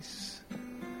and peace,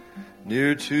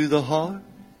 near to the heart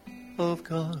of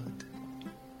God.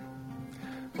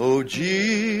 Oh,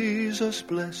 Jesus,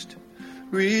 blessed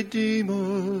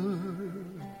Redeemer,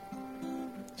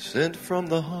 sent from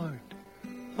the heart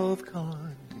of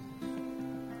God,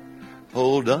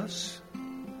 hold us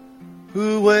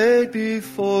who wait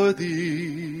before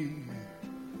Thee,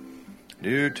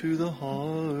 near to the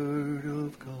heart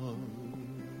of God.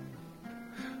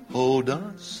 Hold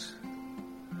us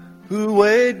who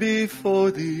wait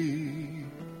before Thee,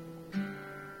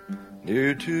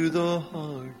 near to the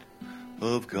heart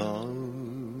of God.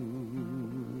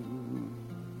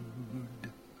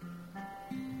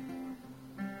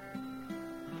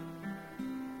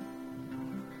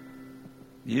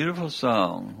 Beautiful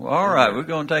song. Well, all right, we're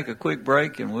going to take a quick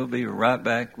break, and we'll be right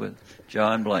back with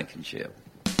John Blankenship.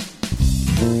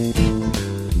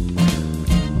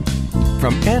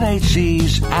 from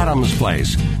NHC's Adams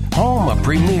Place, home of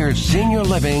premier senior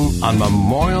living on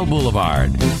Memorial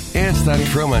Boulevard. It's The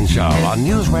Truman Show on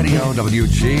News Radio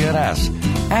WGNS,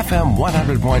 FM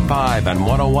 100.5 and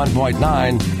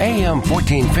 101.9, AM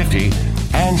 1450,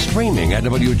 and streaming at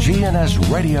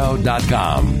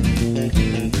WGNSradio.com.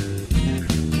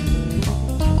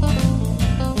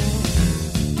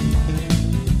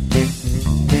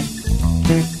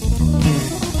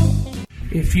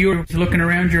 If you're looking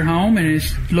around your home and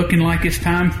it's looking like it's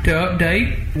time to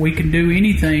update, we can do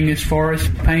anything as far as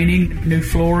painting, new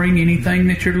flooring, anything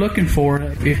that you're looking for.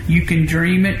 If you can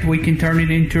dream it, we can turn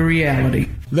it into reality.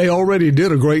 They already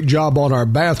did a great job on our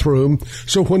bathroom,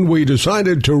 so when we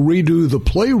decided to redo the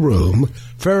playroom,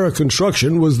 Farrah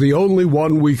Construction was the only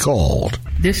one we called.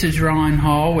 This is Ron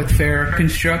Hall with Farrah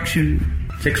Construction.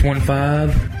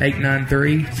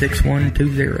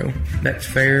 615-893-6120. That's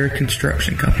Farrah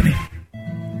Construction Company.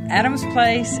 Adams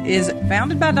Place is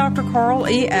founded by Dr. Carl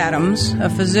E. Adams, a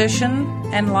physician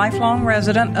and lifelong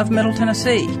resident of Middle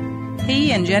Tennessee.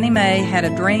 He and Jenny May had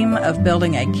a dream of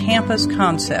building a campus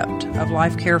concept of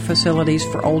life care facilities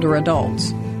for older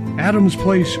adults. Adams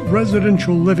Place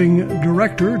Residential Living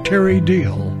Director Terry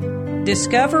Deal.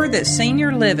 Discover that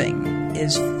senior living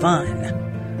is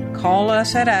fun. Call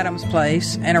us at Adams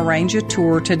Place and arrange a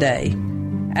tour today.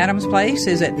 Adams Place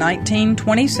is at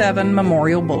 1927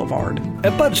 Memorial Boulevard.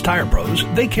 At Bud's Tire Pros,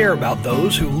 they care about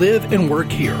those who live and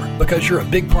work here because you're a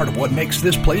big part of what makes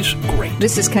this place great.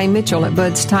 This is Kay Mitchell at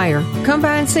Bud's Tire. Come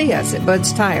by and see us at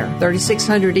Bud's Tire,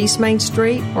 3600 East Main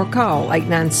Street, or call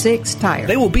 896-TIRE.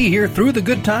 They will be here through the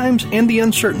good times and the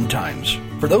uncertain times.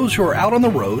 For those who are out on the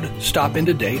road, stop in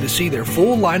today to see their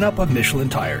full lineup of Michelin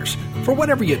tires. For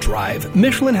whatever you drive,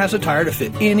 Michelin has a tire to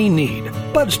fit any need.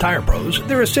 Bud's Tire Pros,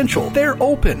 they're essential, they're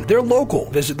open, they're local.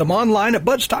 Visit them online at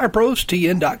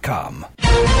budstireprostn.com.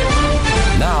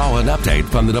 Now an update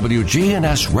from the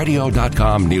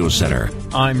WGNSradio.com News Center.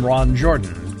 I'm Ron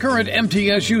Jordan. Current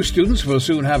MTSU students will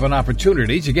soon have an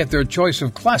opportunity to get their choice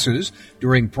of classes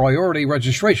during priority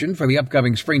registration for the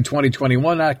upcoming spring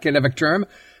 2021 academic term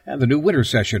and the new winter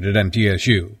session at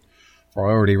MTSU.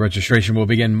 Priority registration will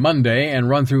begin Monday and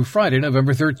run through Friday,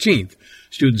 November 13th.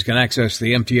 Students can access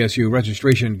the MTSU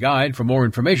registration guide for more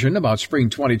information about spring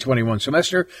 2021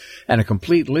 semester and a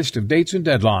complete list of dates and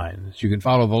deadlines. You can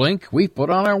follow the link we've put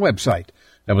on our website,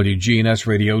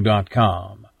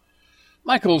 WGNSradio.com.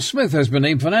 Michael Smith has been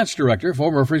named Finance Director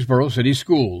for Murfreesboro City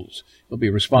Schools. He'll be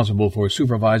responsible for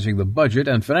supervising the budget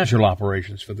and financial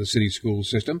operations for the city school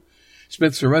system.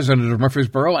 Smith's a resident of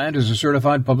Murfreesboro and is a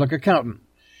certified public accountant.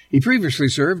 He previously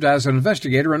served as an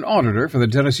investigator and auditor for the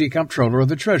Tennessee Comptroller of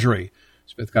the Treasury.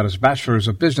 Smith got his Bachelor's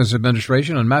of Business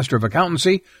Administration and Master of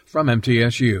Accountancy from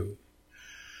MTSU.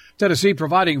 Tennessee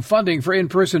providing funding for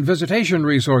in-person visitation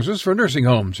resources for nursing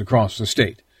homes across the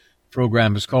state. The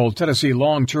program is called Tennessee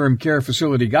Long-Term Care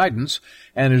Facility Guidance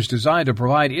and is designed to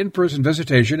provide in-person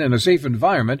visitation in a safe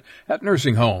environment at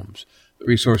nursing homes. The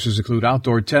resources include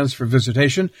outdoor tents for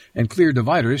visitation and clear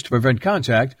dividers to prevent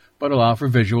contact but allow for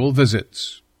visual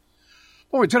visits.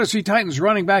 Former Tennessee Titans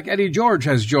running back Eddie George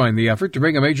has joined the effort to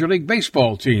bring a Major League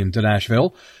Baseball team to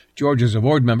Nashville. George is a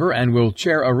board member and will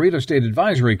chair a real estate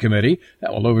advisory committee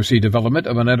that will oversee development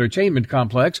of an entertainment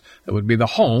complex that would be the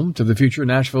home to the future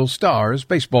Nashville Stars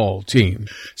baseball team.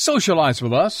 Socialize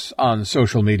with us on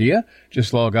social media.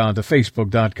 Just log on to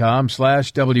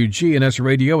Facebook.com/WGNS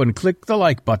Radio and click the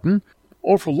like button.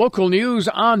 Or for local news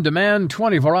on demand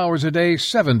 24 hours a day,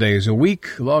 7 days a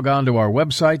week, log on to our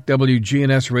website,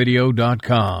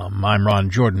 WGNSradio.com. I'm Ron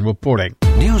Jordan reporting.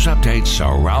 News updates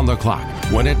around the clock,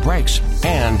 when it breaks,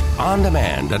 and on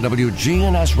demand at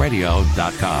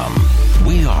WGNSradio.com.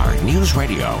 We are News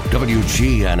Radio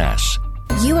WGNS.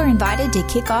 You are invited to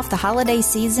kick off the holiday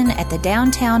season at the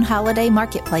Downtown Holiday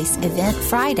Marketplace event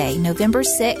Friday, November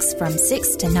 6th from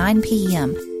 6 to 9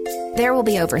 p.m. There will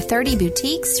be over 30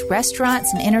 boutiques,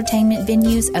 restaurants, and entertainment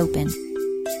venues open.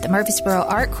 The Murfreesboro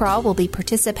Art Crawl will be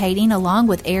participating along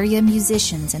with area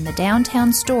musicians in the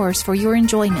downtown stores for your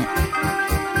enjoyment.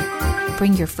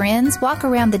 Bring your friends, walk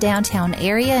around the downtown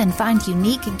area, and find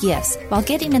unique gifts while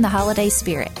getting in the holiday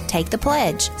spirit. Take the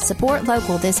pledge. Support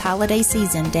local this holiday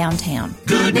season downtown.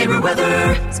 Good neighbor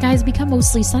weather. Skies become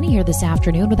mostly sunny here this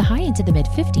afternoon with a high into the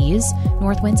mid-50s.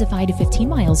 North winds of 5 to 15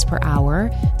 miles per hour.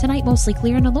 Tonight mostly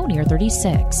clear and a low near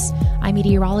 36. I'm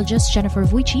meteorologist Jennifer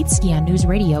Wojcicki on News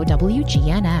Radio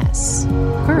WGNS.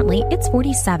 Currently, it's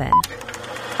 47.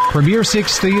 Premier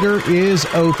Six Theater is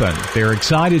open. They're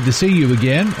excited to see you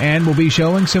again and will be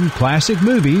showing some classic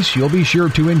movies you'll be sure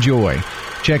to enjoy.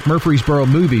 Check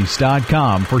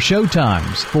MurfreesboroMovies.com for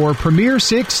showtimes for Premier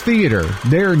Six Theater.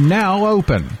 They're now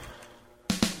open.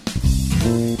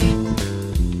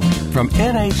 from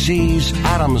NHC's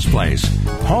Adams Place,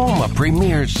 home of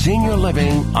premier senior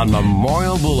living on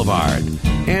Memorial Boulevard.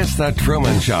 It's The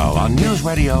Truman Show on News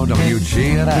Radio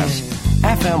WGNS,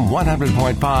 FM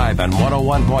 100.5 and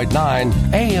 101.9,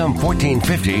 AM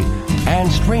 1450,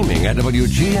 and streaming at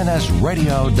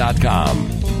WGNSradio.com.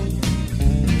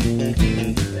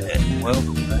 And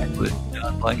welcome back with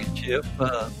John Blankenship.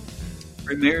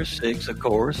 Premier 6, of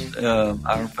course,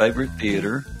 our favorite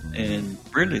theater, and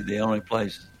really the only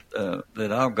place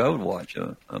that I'll go to watch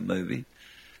a movie.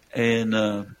 And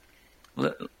a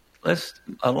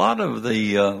lot of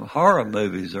the horror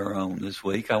movies are on this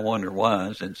week. I wonder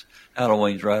why, since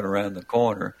Halloween's right around the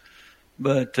corner.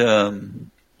 But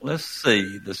let's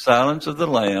see, The Silence of the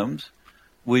Lambs,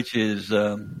 which is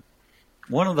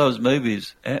one of those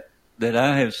movies that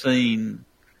I have seen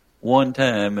one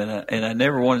time, and I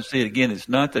never want to see it again. It's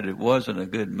not that it wasn't a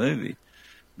good movie,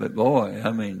 but boy,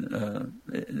 I mean,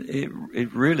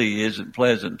 it really isn't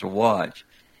pleasant to watch.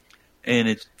 And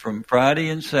it's from Friday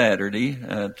and Saturday,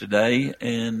 today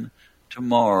and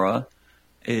tomorrow.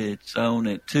 It's on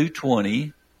at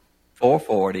 2:20,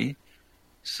 4:40,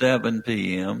 7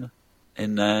 p.m.,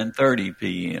 and 9:30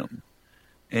 p.m.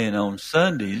 And on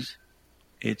Sundays,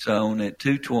 it's on at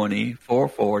 2:20,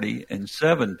 4:40, and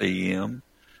 7 p.m.,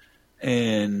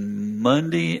 and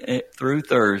Monday through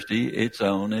Thursday, it's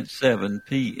on at 7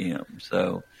 p.m.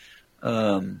 So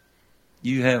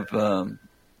you have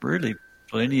really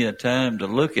plenty of time to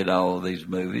look at all of these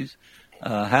movies.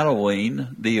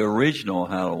 Halloween, the original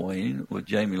Halloween with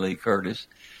Jamie Lee Curtis,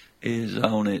 is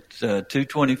on at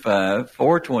 2:25,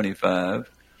 4:25,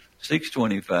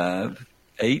 6:25,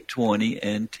 8:20,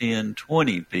 and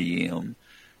 10:20 p.m.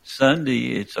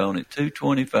 Sunday, it's on at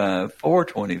 2:25,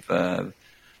 4:25,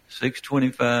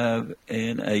 6:25,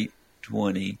 and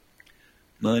 8:20.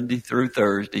 Monday through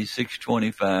Thursday,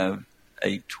 6:25,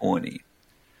 8:20.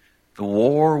 The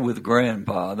War with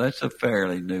Grandpa, that's a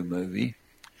fairly new movie.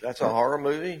 That's a horror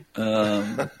movie?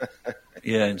 Yeah,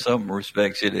 in some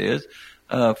respects it is.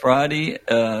 Friday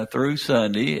through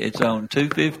Sunday, it's on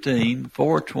 2:15,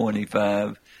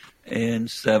 4:25, and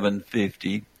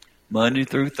 7:50. Monday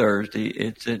through Thursday,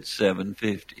 it's at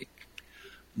 7:50.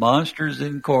 Monsters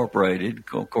Incorporated,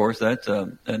 of course, that's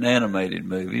an animated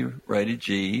movie, rated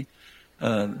G.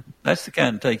 That's the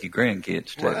kind to take your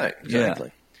grandkids to. Right,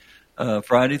 exactly. Yeah.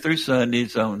 Friday through Sunday,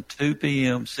 it's on 2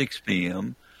 p.m., 6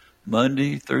 p.m.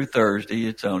 Monday through Thursday,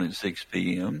 it's on at 6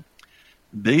 p.m.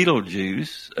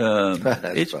 Beetlejuice,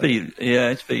 it's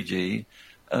PG,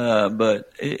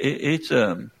 but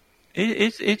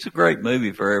it's a great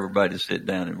movie for everybody to sit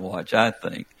down and watch, I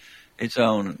think. It's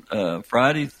on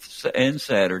Friday and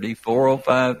Saturday,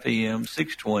 4:05 p.m.,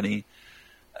 6:20,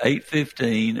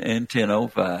 8:15, and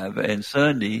 10:05. And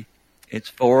Sunday, it's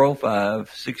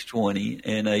 4:05, 6:20,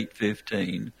 and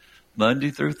 8:15. Monday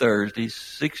through Thursday,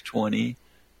 6:20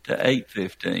 to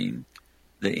 8:15.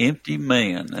 The Empty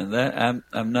Man, and that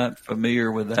I'm not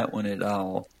familiar with that one at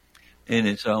all. And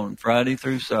it's on Friday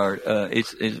through Saturday.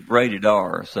 It's rated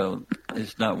R, so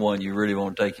it's not one you really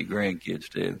want to take your grandkids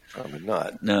to. Probably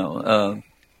not. No.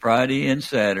 Friday and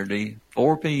Saturday,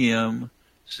 4 p.m.,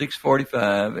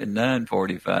 6:45, and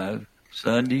 9:45.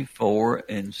 Sunday, 4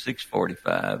 and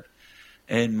 6:45.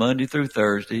 And Monday through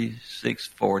Thursday,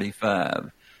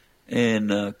 6:45.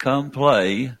 And Come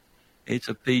Play, it's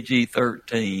a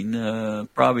PG-13,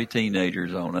 probably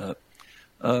teenagers on up.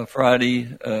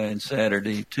 Friday and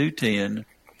Saturday, 2:10,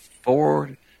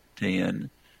 4:10,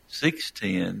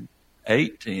 6:10,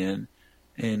 8:10,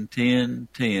 and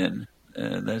 10:10.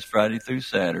 That's Friday through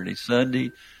Saturday.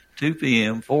 Sunday, 2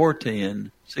 p.m.,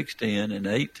 4:10, 6:10, and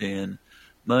 8:10.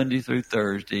 Monday through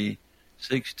Thursday,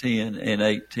 6:10 and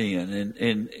 8:10.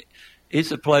 And it's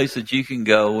a place that you can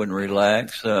go and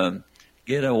relax,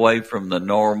 get away from the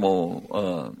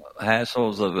normal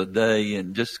hassles of a day,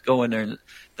 and just go in there. And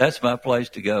that's my place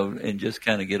to go and just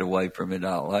kind of get away from it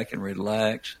all. I can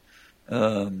relax,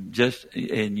 and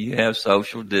you have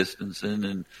social distancing,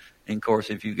 and of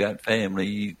course, if you got family,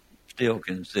 you still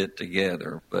can sit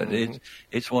together. But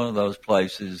it's one of those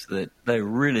places that they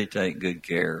really take good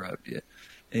care of you,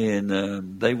 and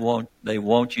they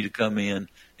want you to come in,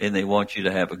 and they want you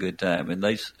to have a good time, and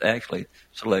they actually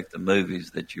select the movies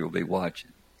that you'll be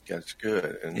watching. That's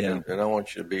good. And, yeah. and I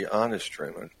want you to be honest,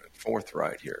 Truman,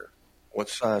 forthright here. What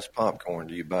size popcorn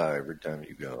do you buy every time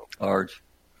you go? Large.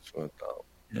 That's what I thought.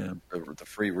 Yeah. The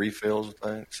free refills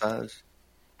thing, size?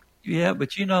 Yeah,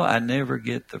 but I never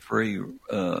get the free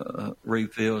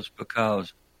refills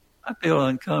because I feel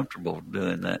uncomfortable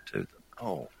doing that to them.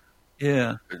 Oh.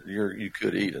 Yeah. You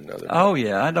could eat another. Oh,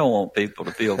 yeah. I don't want people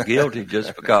to feel guilty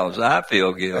just because I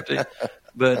feel guilty.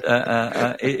 But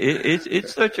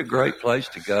it's such a great place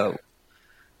to go.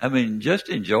 I mean, just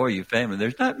enjoy your family.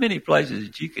 There's not many places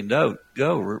that you can go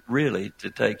really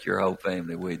to take your whole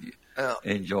family with you. Now,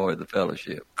 enjoy the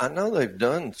fellowship. I know they've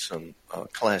done some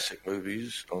classic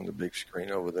movies on the big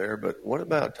screen over there, but what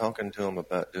about talking to them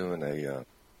about doing a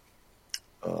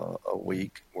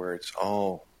week where it's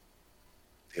all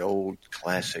the old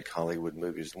classic Hollywood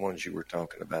movies, the ones you were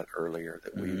talking about earlier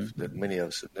that many of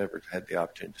us have never had the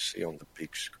opportunity to see on the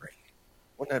big screen?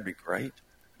 Wouldn't that be great?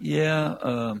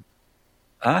 Yeah,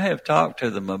 I have talked to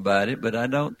them about it, but I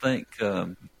don't think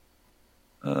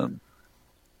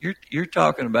you're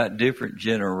talking about different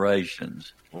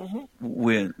generations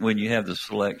when you have the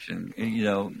selection. You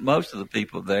know, most of the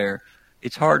people there,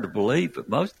 it's hard to believe, but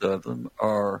most of them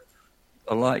are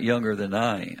a lot younger than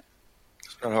I am.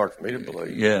 It's not hard for me to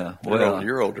believe. Yeah,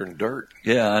 you're older than dirt.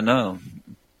 Yeah, I know.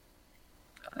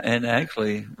 And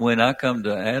actually, when I come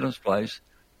to Adam's Place,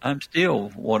 I'm still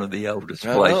one of the oldest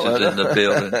places in the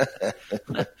building.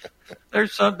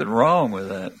 There's something wrong with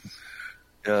that.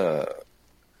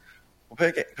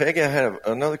 Well, Peggy, I have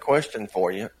another question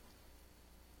for you.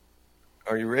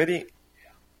 Are you ready?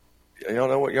 Y'all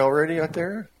know what y'all ready out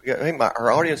there?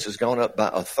 Our audience has gone up by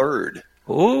a third.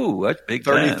 Ooh, that's big.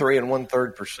 33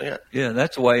 1/3%. Yeah,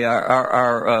 that's the way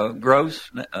our gross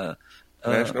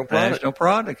national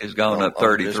product has gone up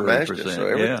 33%. So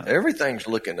everything's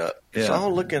looking up. It's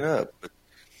all looking up. But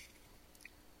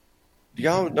do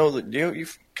y'all know that? Do you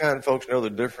kind of folks know the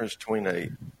difference between a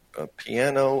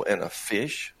piano and a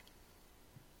fish?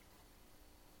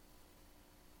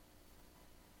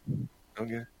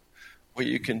 Okay. Well,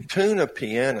 you can tune a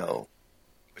piano,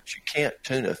 but you can't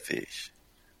tune a fish.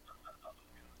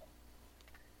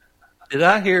 Did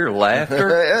I hear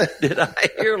laughter? Did I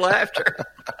hear laughter?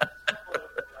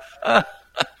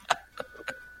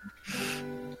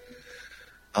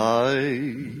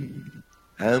 I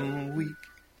am weak,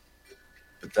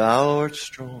 but thou art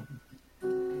strong.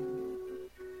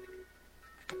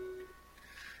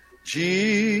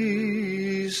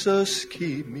 Jesus,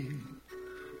 keep me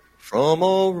from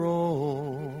all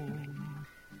wrong.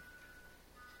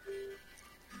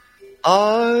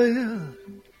 I'll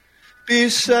be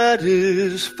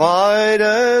satisfied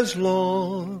as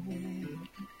long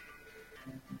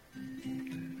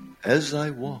as I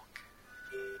walk.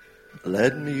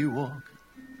 Let me walk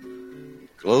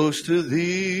close to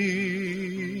thee.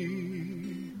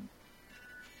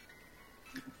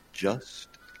 Just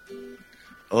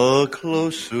a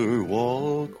closer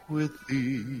walk with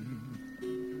thee.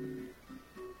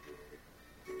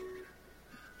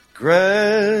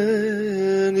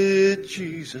 Granted,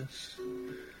 Jesus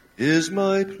is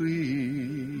my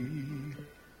plea.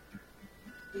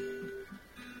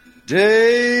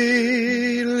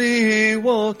 Daily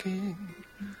walking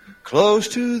close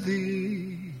to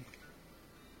thee.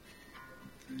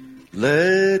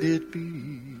 Let it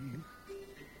be,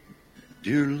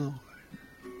 dear Lord,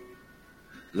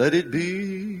 let it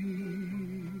be.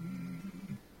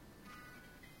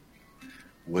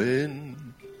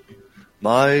 When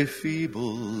my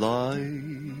feeble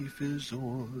life is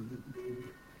o'er,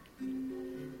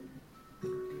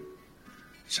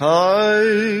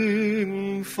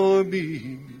 time for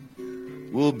me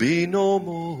will be no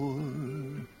more.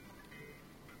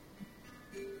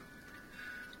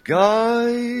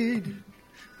 Guide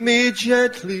me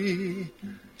gently,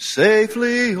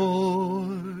 safely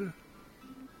o'er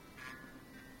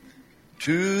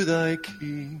to thy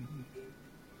kingdom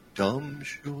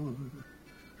shore,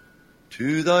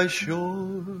 to thy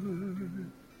shore.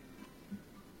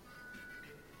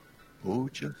 Oh,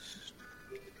 just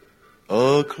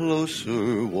a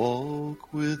closer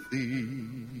walk with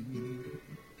thee.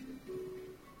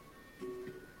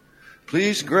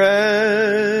 Please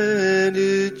grant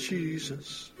it,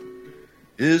 Jesus,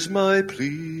 is my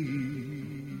plea.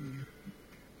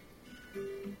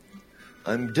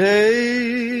 I'm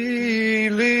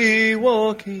daily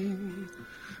walking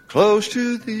close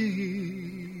to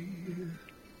thee.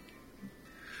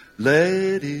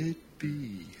 Let it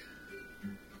be,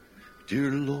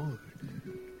 dear Lord,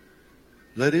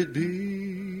 let it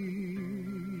be.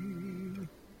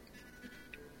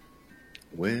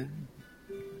 When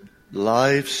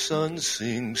life's sun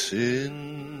sinks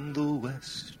in the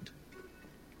west,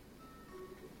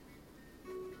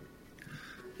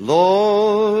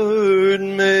 Lord,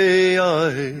 may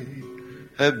I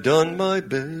have done my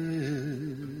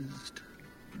best.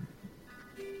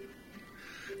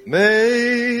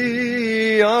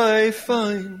 May I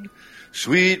find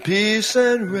sweet peace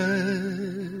and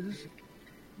rest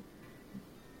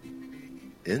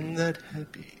in that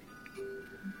happy,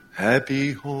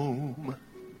 happy home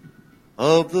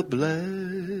of the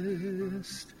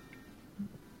blessed.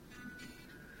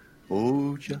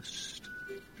 Oh, just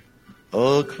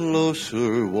a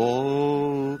closer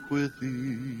walk with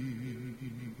thee.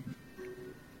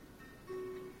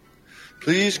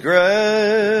 Please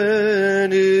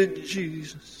grant it,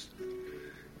 Jesus,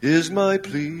 is my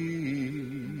plea.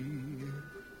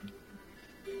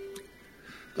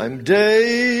 I'm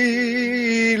daily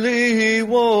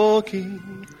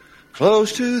walking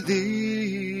close to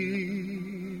thee.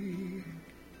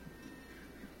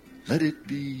 Let it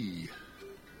be,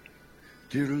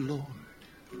 dear Lord,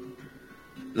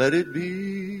 let it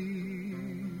be.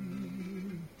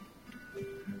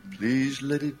 Please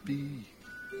let it be,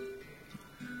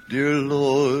 dear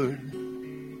Lord,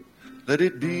 let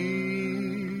it be.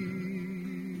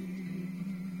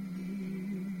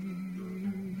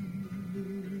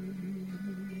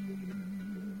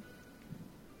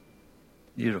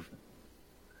 Beautiful.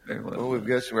 Very well. Well, we've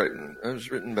got some written. It was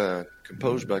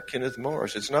composed by Kenneth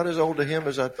Morris. It's not as old to him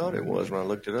as I thought it was when I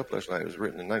looked it up last night. It was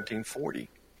written in 1940.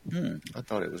 I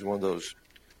thought it was one of those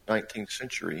 19th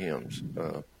century hymns.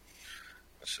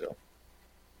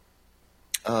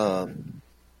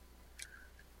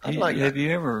 Have you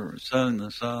ever sung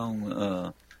the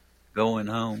song "Going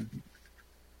Home"?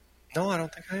 No, I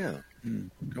don't think I have.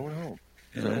 Going Home.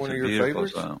 Is Yeah, that one of that's a your beautiful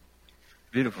favorites? song.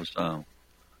 Beautiful song.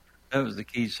 That was the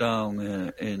key song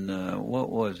in what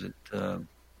was it?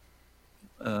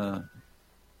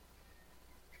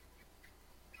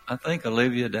 I think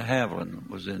Olivia de Havilland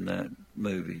was in that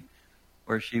movie,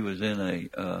 where she was in a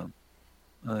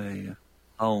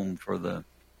home for the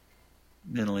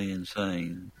mentally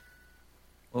insane.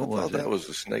 What I was thought it? that was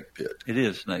the Snake Pit. It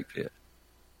is Snake Pit.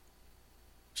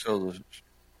 So the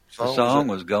The song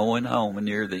was "Going Home"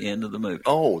 near the end of the movie.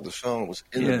 Oh, the song was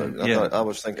in the movie. I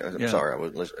was thinking. I'm Yeah. sorry.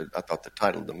 I thought the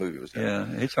title of the movie was. Yeah,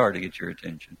 it's hard to get your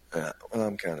attention. Yeah, well,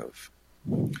 I'm kind of.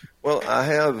 Well, I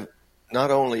have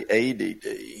not only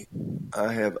ADD,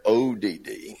 I have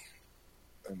ODD.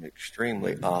 I'm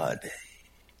extremely odd.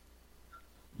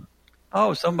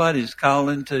 Oh, somebody's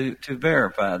calling to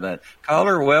verify that.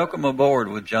 Caller, welcome aboard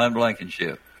with John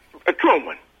Blankenship.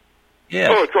 Truman.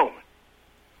 Yes. Oh, Truman.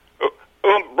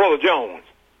 Brother Jones.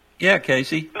 Yeah,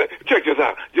 Casey. Check this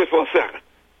out, just for a second.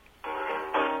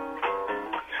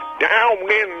 Down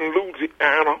in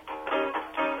Louisiana,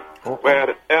 where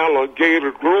the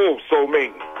alligator grows so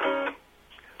mean.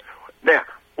 Now,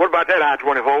 what about that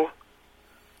I-24?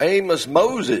 Amos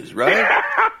Moses, right?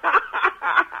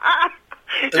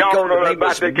 Y'all know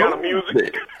about that kind of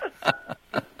music?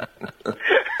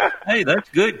 Hey, that's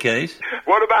good, Case.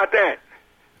 What about that?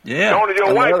 Yeah. Only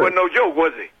your wife wasn't no joke,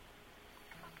 was he?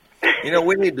 You know,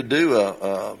 we need to do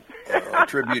a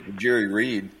tribute to Jerry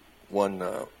Reed one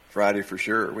Friday for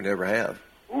sure. We never have.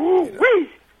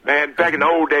 Ooh-wee. Man, back in the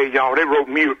old days, y'all, they wrote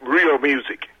real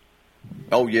music.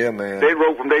 Oh, yeah, man. They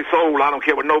wrote from their soul. I don't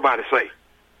care what nobody say.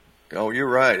 Oh, you're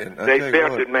right. And They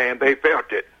felt it, man. They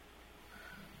felt it.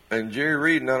 And Jerry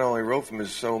Reed not only wrote from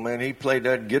his soul, man, he played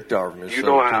that guitar from his You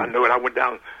soul. know how I know it. I went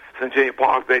down St. James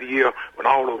Park that year when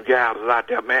all those guys was out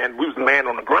there, man. We was the man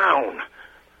on the ground.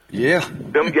 Yeah.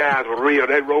 Them guys were real.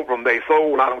 They wrote from their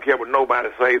soul. I don't care what nobody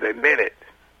say. They meant it.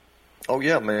 Oh,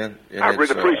 yeah, man. And I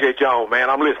really appreciate y'all, man.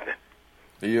 I'm listening.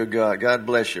 You God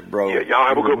bless you, bro. Yeah, y'all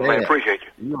have a good one, man. Appreciate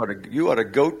you. You are the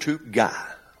go-to guy.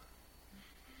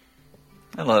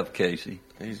 I love Casey.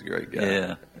 He's a great guy.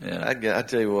 Yeah, yeah. I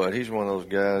tell you what, he's one of those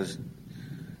guys.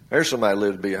 There's somebody who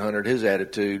lives to be 100. His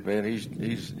attitude, man,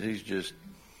 he's just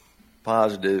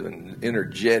positive and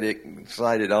energetic and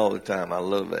excited all the time. I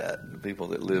love that. The people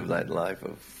that live that life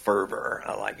of fervor,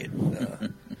 I like it.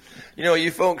 You know, you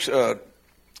folks,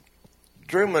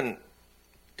 Truman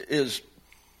is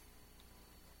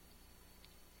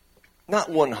not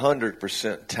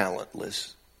 100%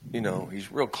 talentless. You know,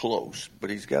 he's real close, but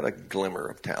he's got a glimmer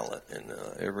of talent, and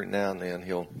every now and then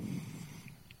he'll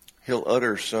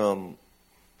utter some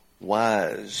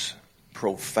wise,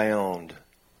 profound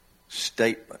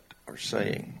statement or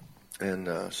saying.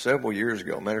 And several years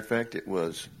ago, matter of fact, it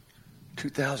was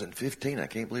 2015. I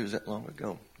can't believe it was that long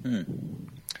ago.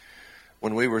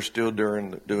 When we were still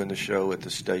doing the show at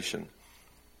the station,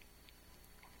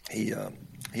 he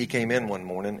came in one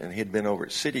morning and he'd been over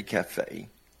at City Cafe.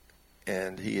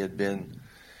 And he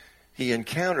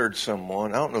encountered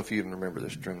someone. I don't know if you even remember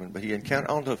this, Truman, but I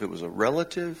don't know if it was a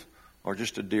relative or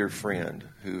just a dear friend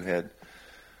who had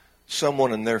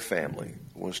someone in their family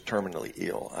was terminally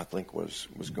ill, I think was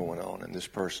going on. And this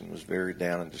person was very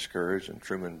down and discouraged. And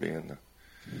Truman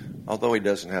although he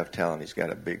doesn't have talent, he's got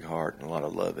a big heart and a lot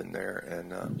of love in there.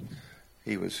 And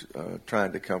he was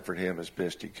trying to comfort him as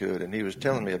best he could, and he was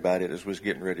telling me about it as we was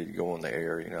getting ready to go on the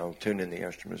air, tuning in the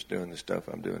instruments, doing the stuff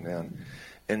I'm doing now.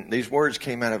 And these words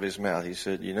came out of his mouth. He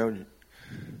said,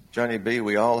 Johnny B.,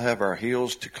 we all have our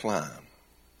hills to climb.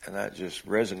 And that just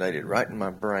resonated right in my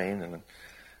brain.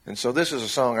 And so this is a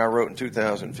song I wrote in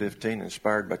 2015,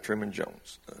 inspired by Truman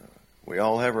Jones. We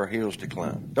all have our hills to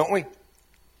climb, don't we?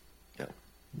 Yeah.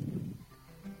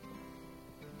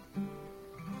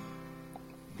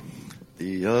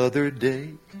 The other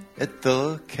day at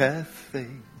the cafe,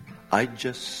 I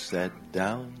just sat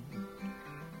down,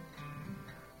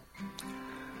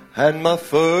 had my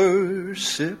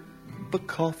first sip of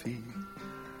coffee,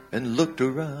 and looked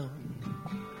around.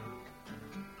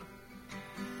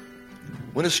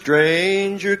 When a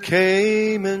stranger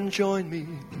came and joined me,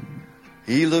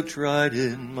 he looked right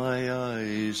in my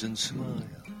eyes and smiled.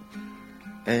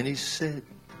 And he said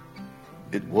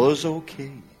it was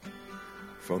okay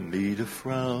for me to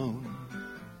frown.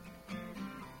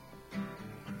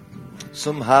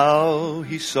 Somehow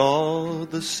he saw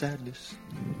the sadness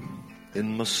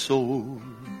in my soul.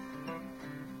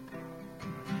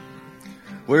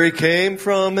 Where he came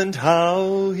from and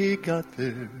how he got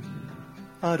there,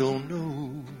 I don't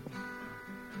know.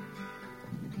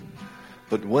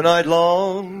 But when I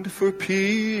longed for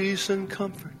peace and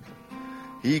comfort,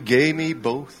 he gave me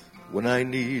both when I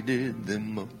needed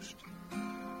them most.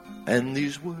 And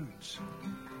these words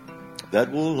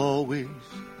that will always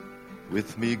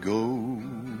with me go.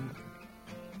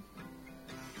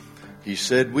 He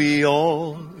said we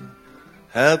all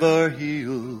have our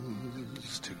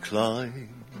hills to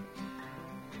climb,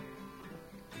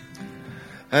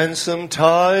 and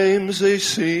sometimes they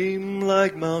seem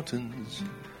like mountains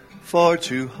far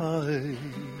too high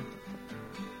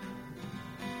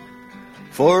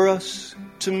for us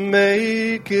to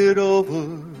make it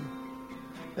over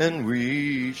and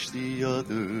reach the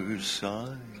other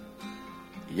side.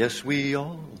 Yes, we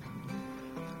all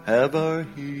have our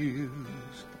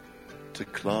hills to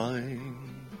climb.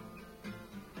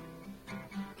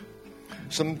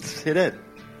 Some said it.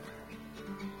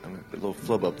 A little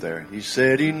flub up there. He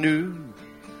said he knew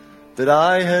that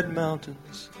I had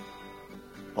mountains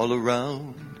all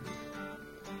around,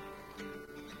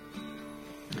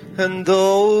 and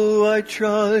though I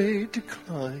tried to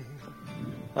climb,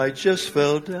 I just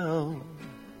fell down.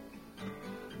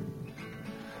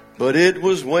 But it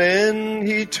was when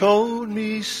he told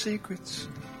me secrets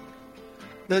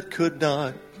that could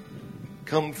not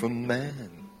come from man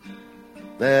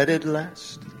that at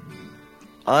last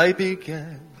I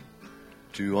began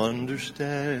to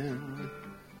understand.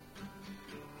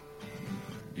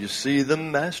 You see, the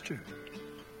master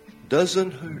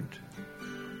doesn't hurt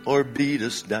or beat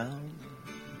us down,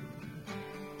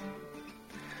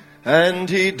 and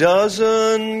he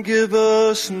doesn't give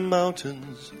us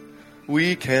mountains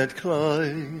we can't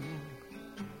climb.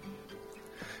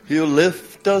 He'll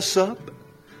lift us up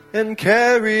and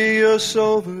carry us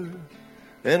over,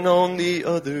 and on the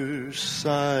other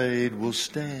side we'll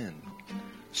stand.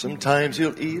 Sometimes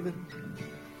he'll even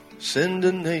send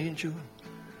an angel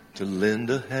to lend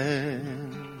a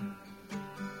hand,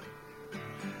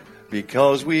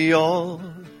 because we all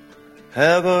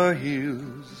have our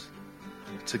hills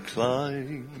to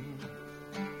climb,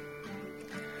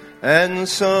 and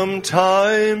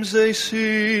sometimes they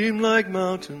seem like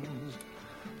mountains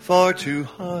far too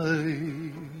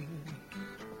high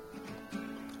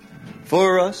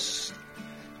for us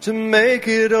to make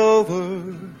it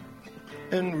over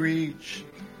and reach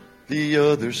the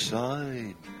other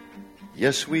side.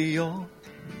 Yes, we all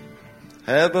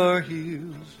have our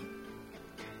hills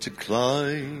to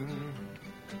climb,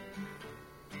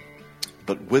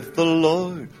 but with the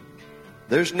Lord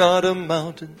there's not a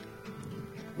mountain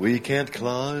we can't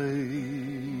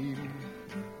climb.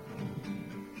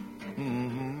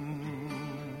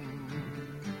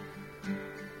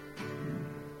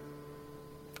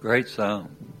 Great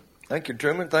song. Thank you,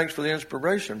 Truman. Thanks for the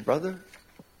inspiration, brother.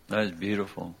 That's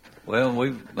beautiful. Well,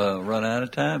 we've run out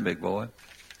of time, big boy.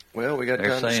 Well, we got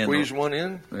time to squeeze one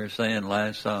in. They're saying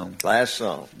last song. Last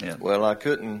song. Yeah. Well, I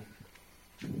couldn't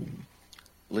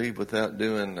leave without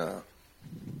doing,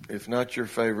 if not your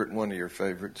favorite, one of your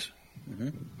favorites. Mm-hmm.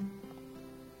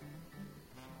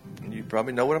 And you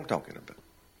probably know what I'm talking about.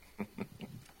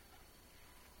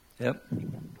 Yep.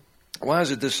 Why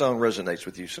is it this song resonates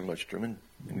with you so much, Truman?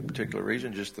 Any particular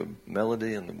reason? Just the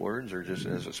melody and the words, or just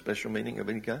as a special meaning of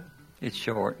any kind? It's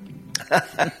short.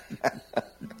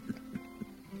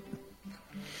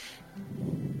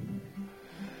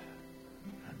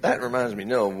 That reminds me,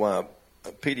 why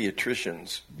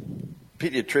pediatricians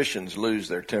lose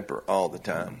their temper all the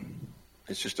time.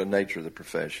 It's just the nature of the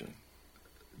profession.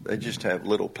 They just have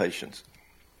little patience.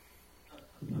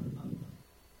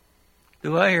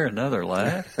 Do I hear another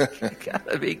laugh? You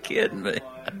gotta be kidding me.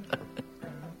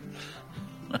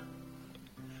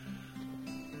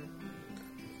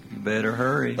 You better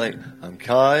hurry. I'm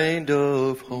kind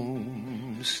of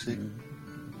homesick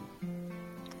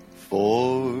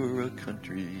for a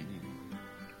country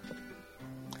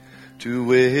to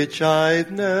which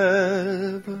I've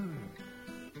never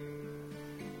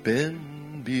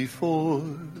been before.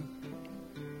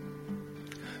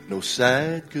 No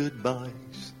sad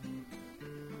goodbyes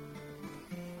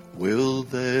will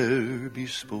there be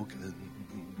spoken,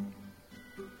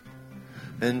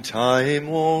 and time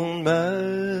won't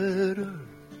matter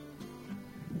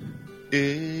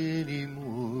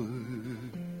anymore.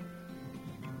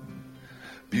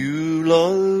 Beulah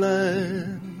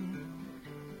land,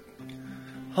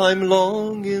 I'm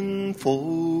longing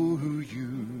for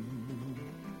you,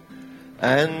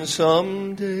 and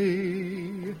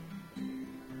someday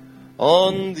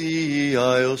on thee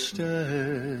I'll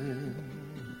stand,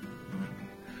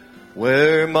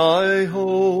 where my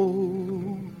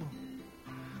home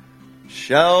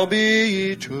shall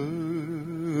be eternal.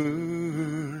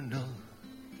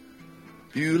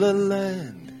 Beulah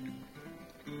land,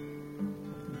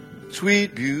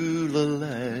 sweet Beulah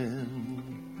land,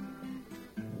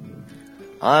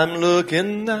 I'm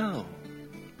looking now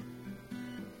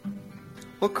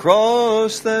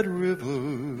across that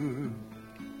river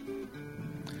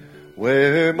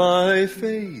where my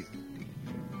faith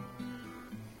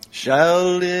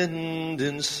shall end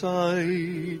in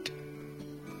sight.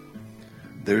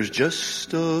 There's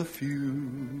just a few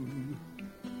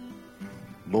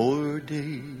more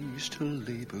days to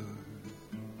labor,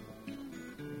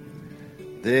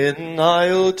 then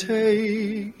I'll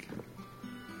take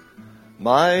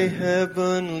my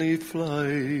heavenly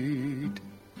flight.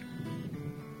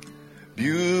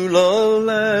 Beulah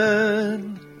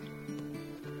land,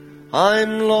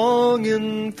 I'm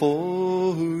longing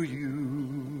for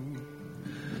you,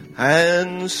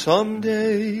 and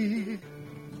someday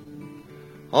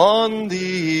on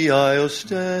thee I'll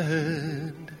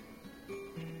stand,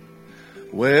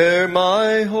 where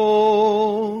my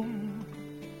home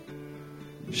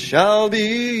shall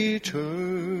be eternal.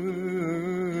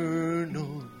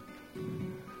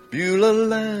 Beulah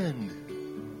land,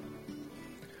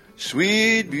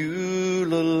 sweet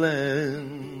Beulah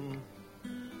land,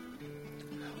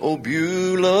 oh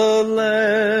Beulah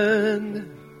land,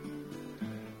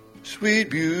 sweet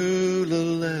Beulah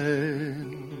land.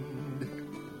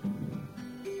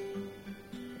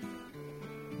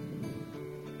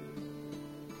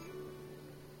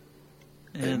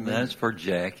 And that's for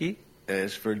Jackie.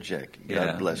 That's for Jackie.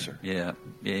 God bless her. Yeah.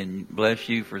 And bless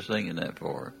you for singing that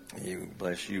for her. You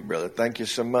bless you, brother. Thank you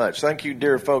so much. Thank you,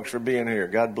 dear folks, for being here.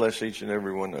 God bless each and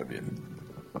every one of you.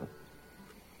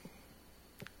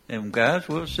 And guys,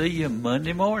 we'll see you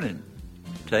Monday morning.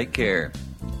 Take care.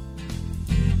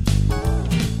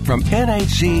 From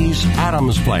NHC's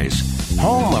Adams Place,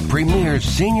 home of premier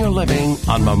senior living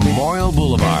on Memorial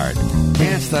Boulevard,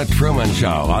 it's The Truman Show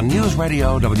on News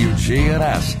Radio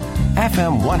WGNS,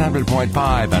 FM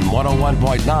 100.5 and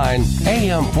 101.9,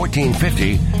 AM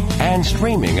 1450, and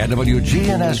streaming at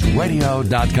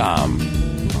WGNSradio.com.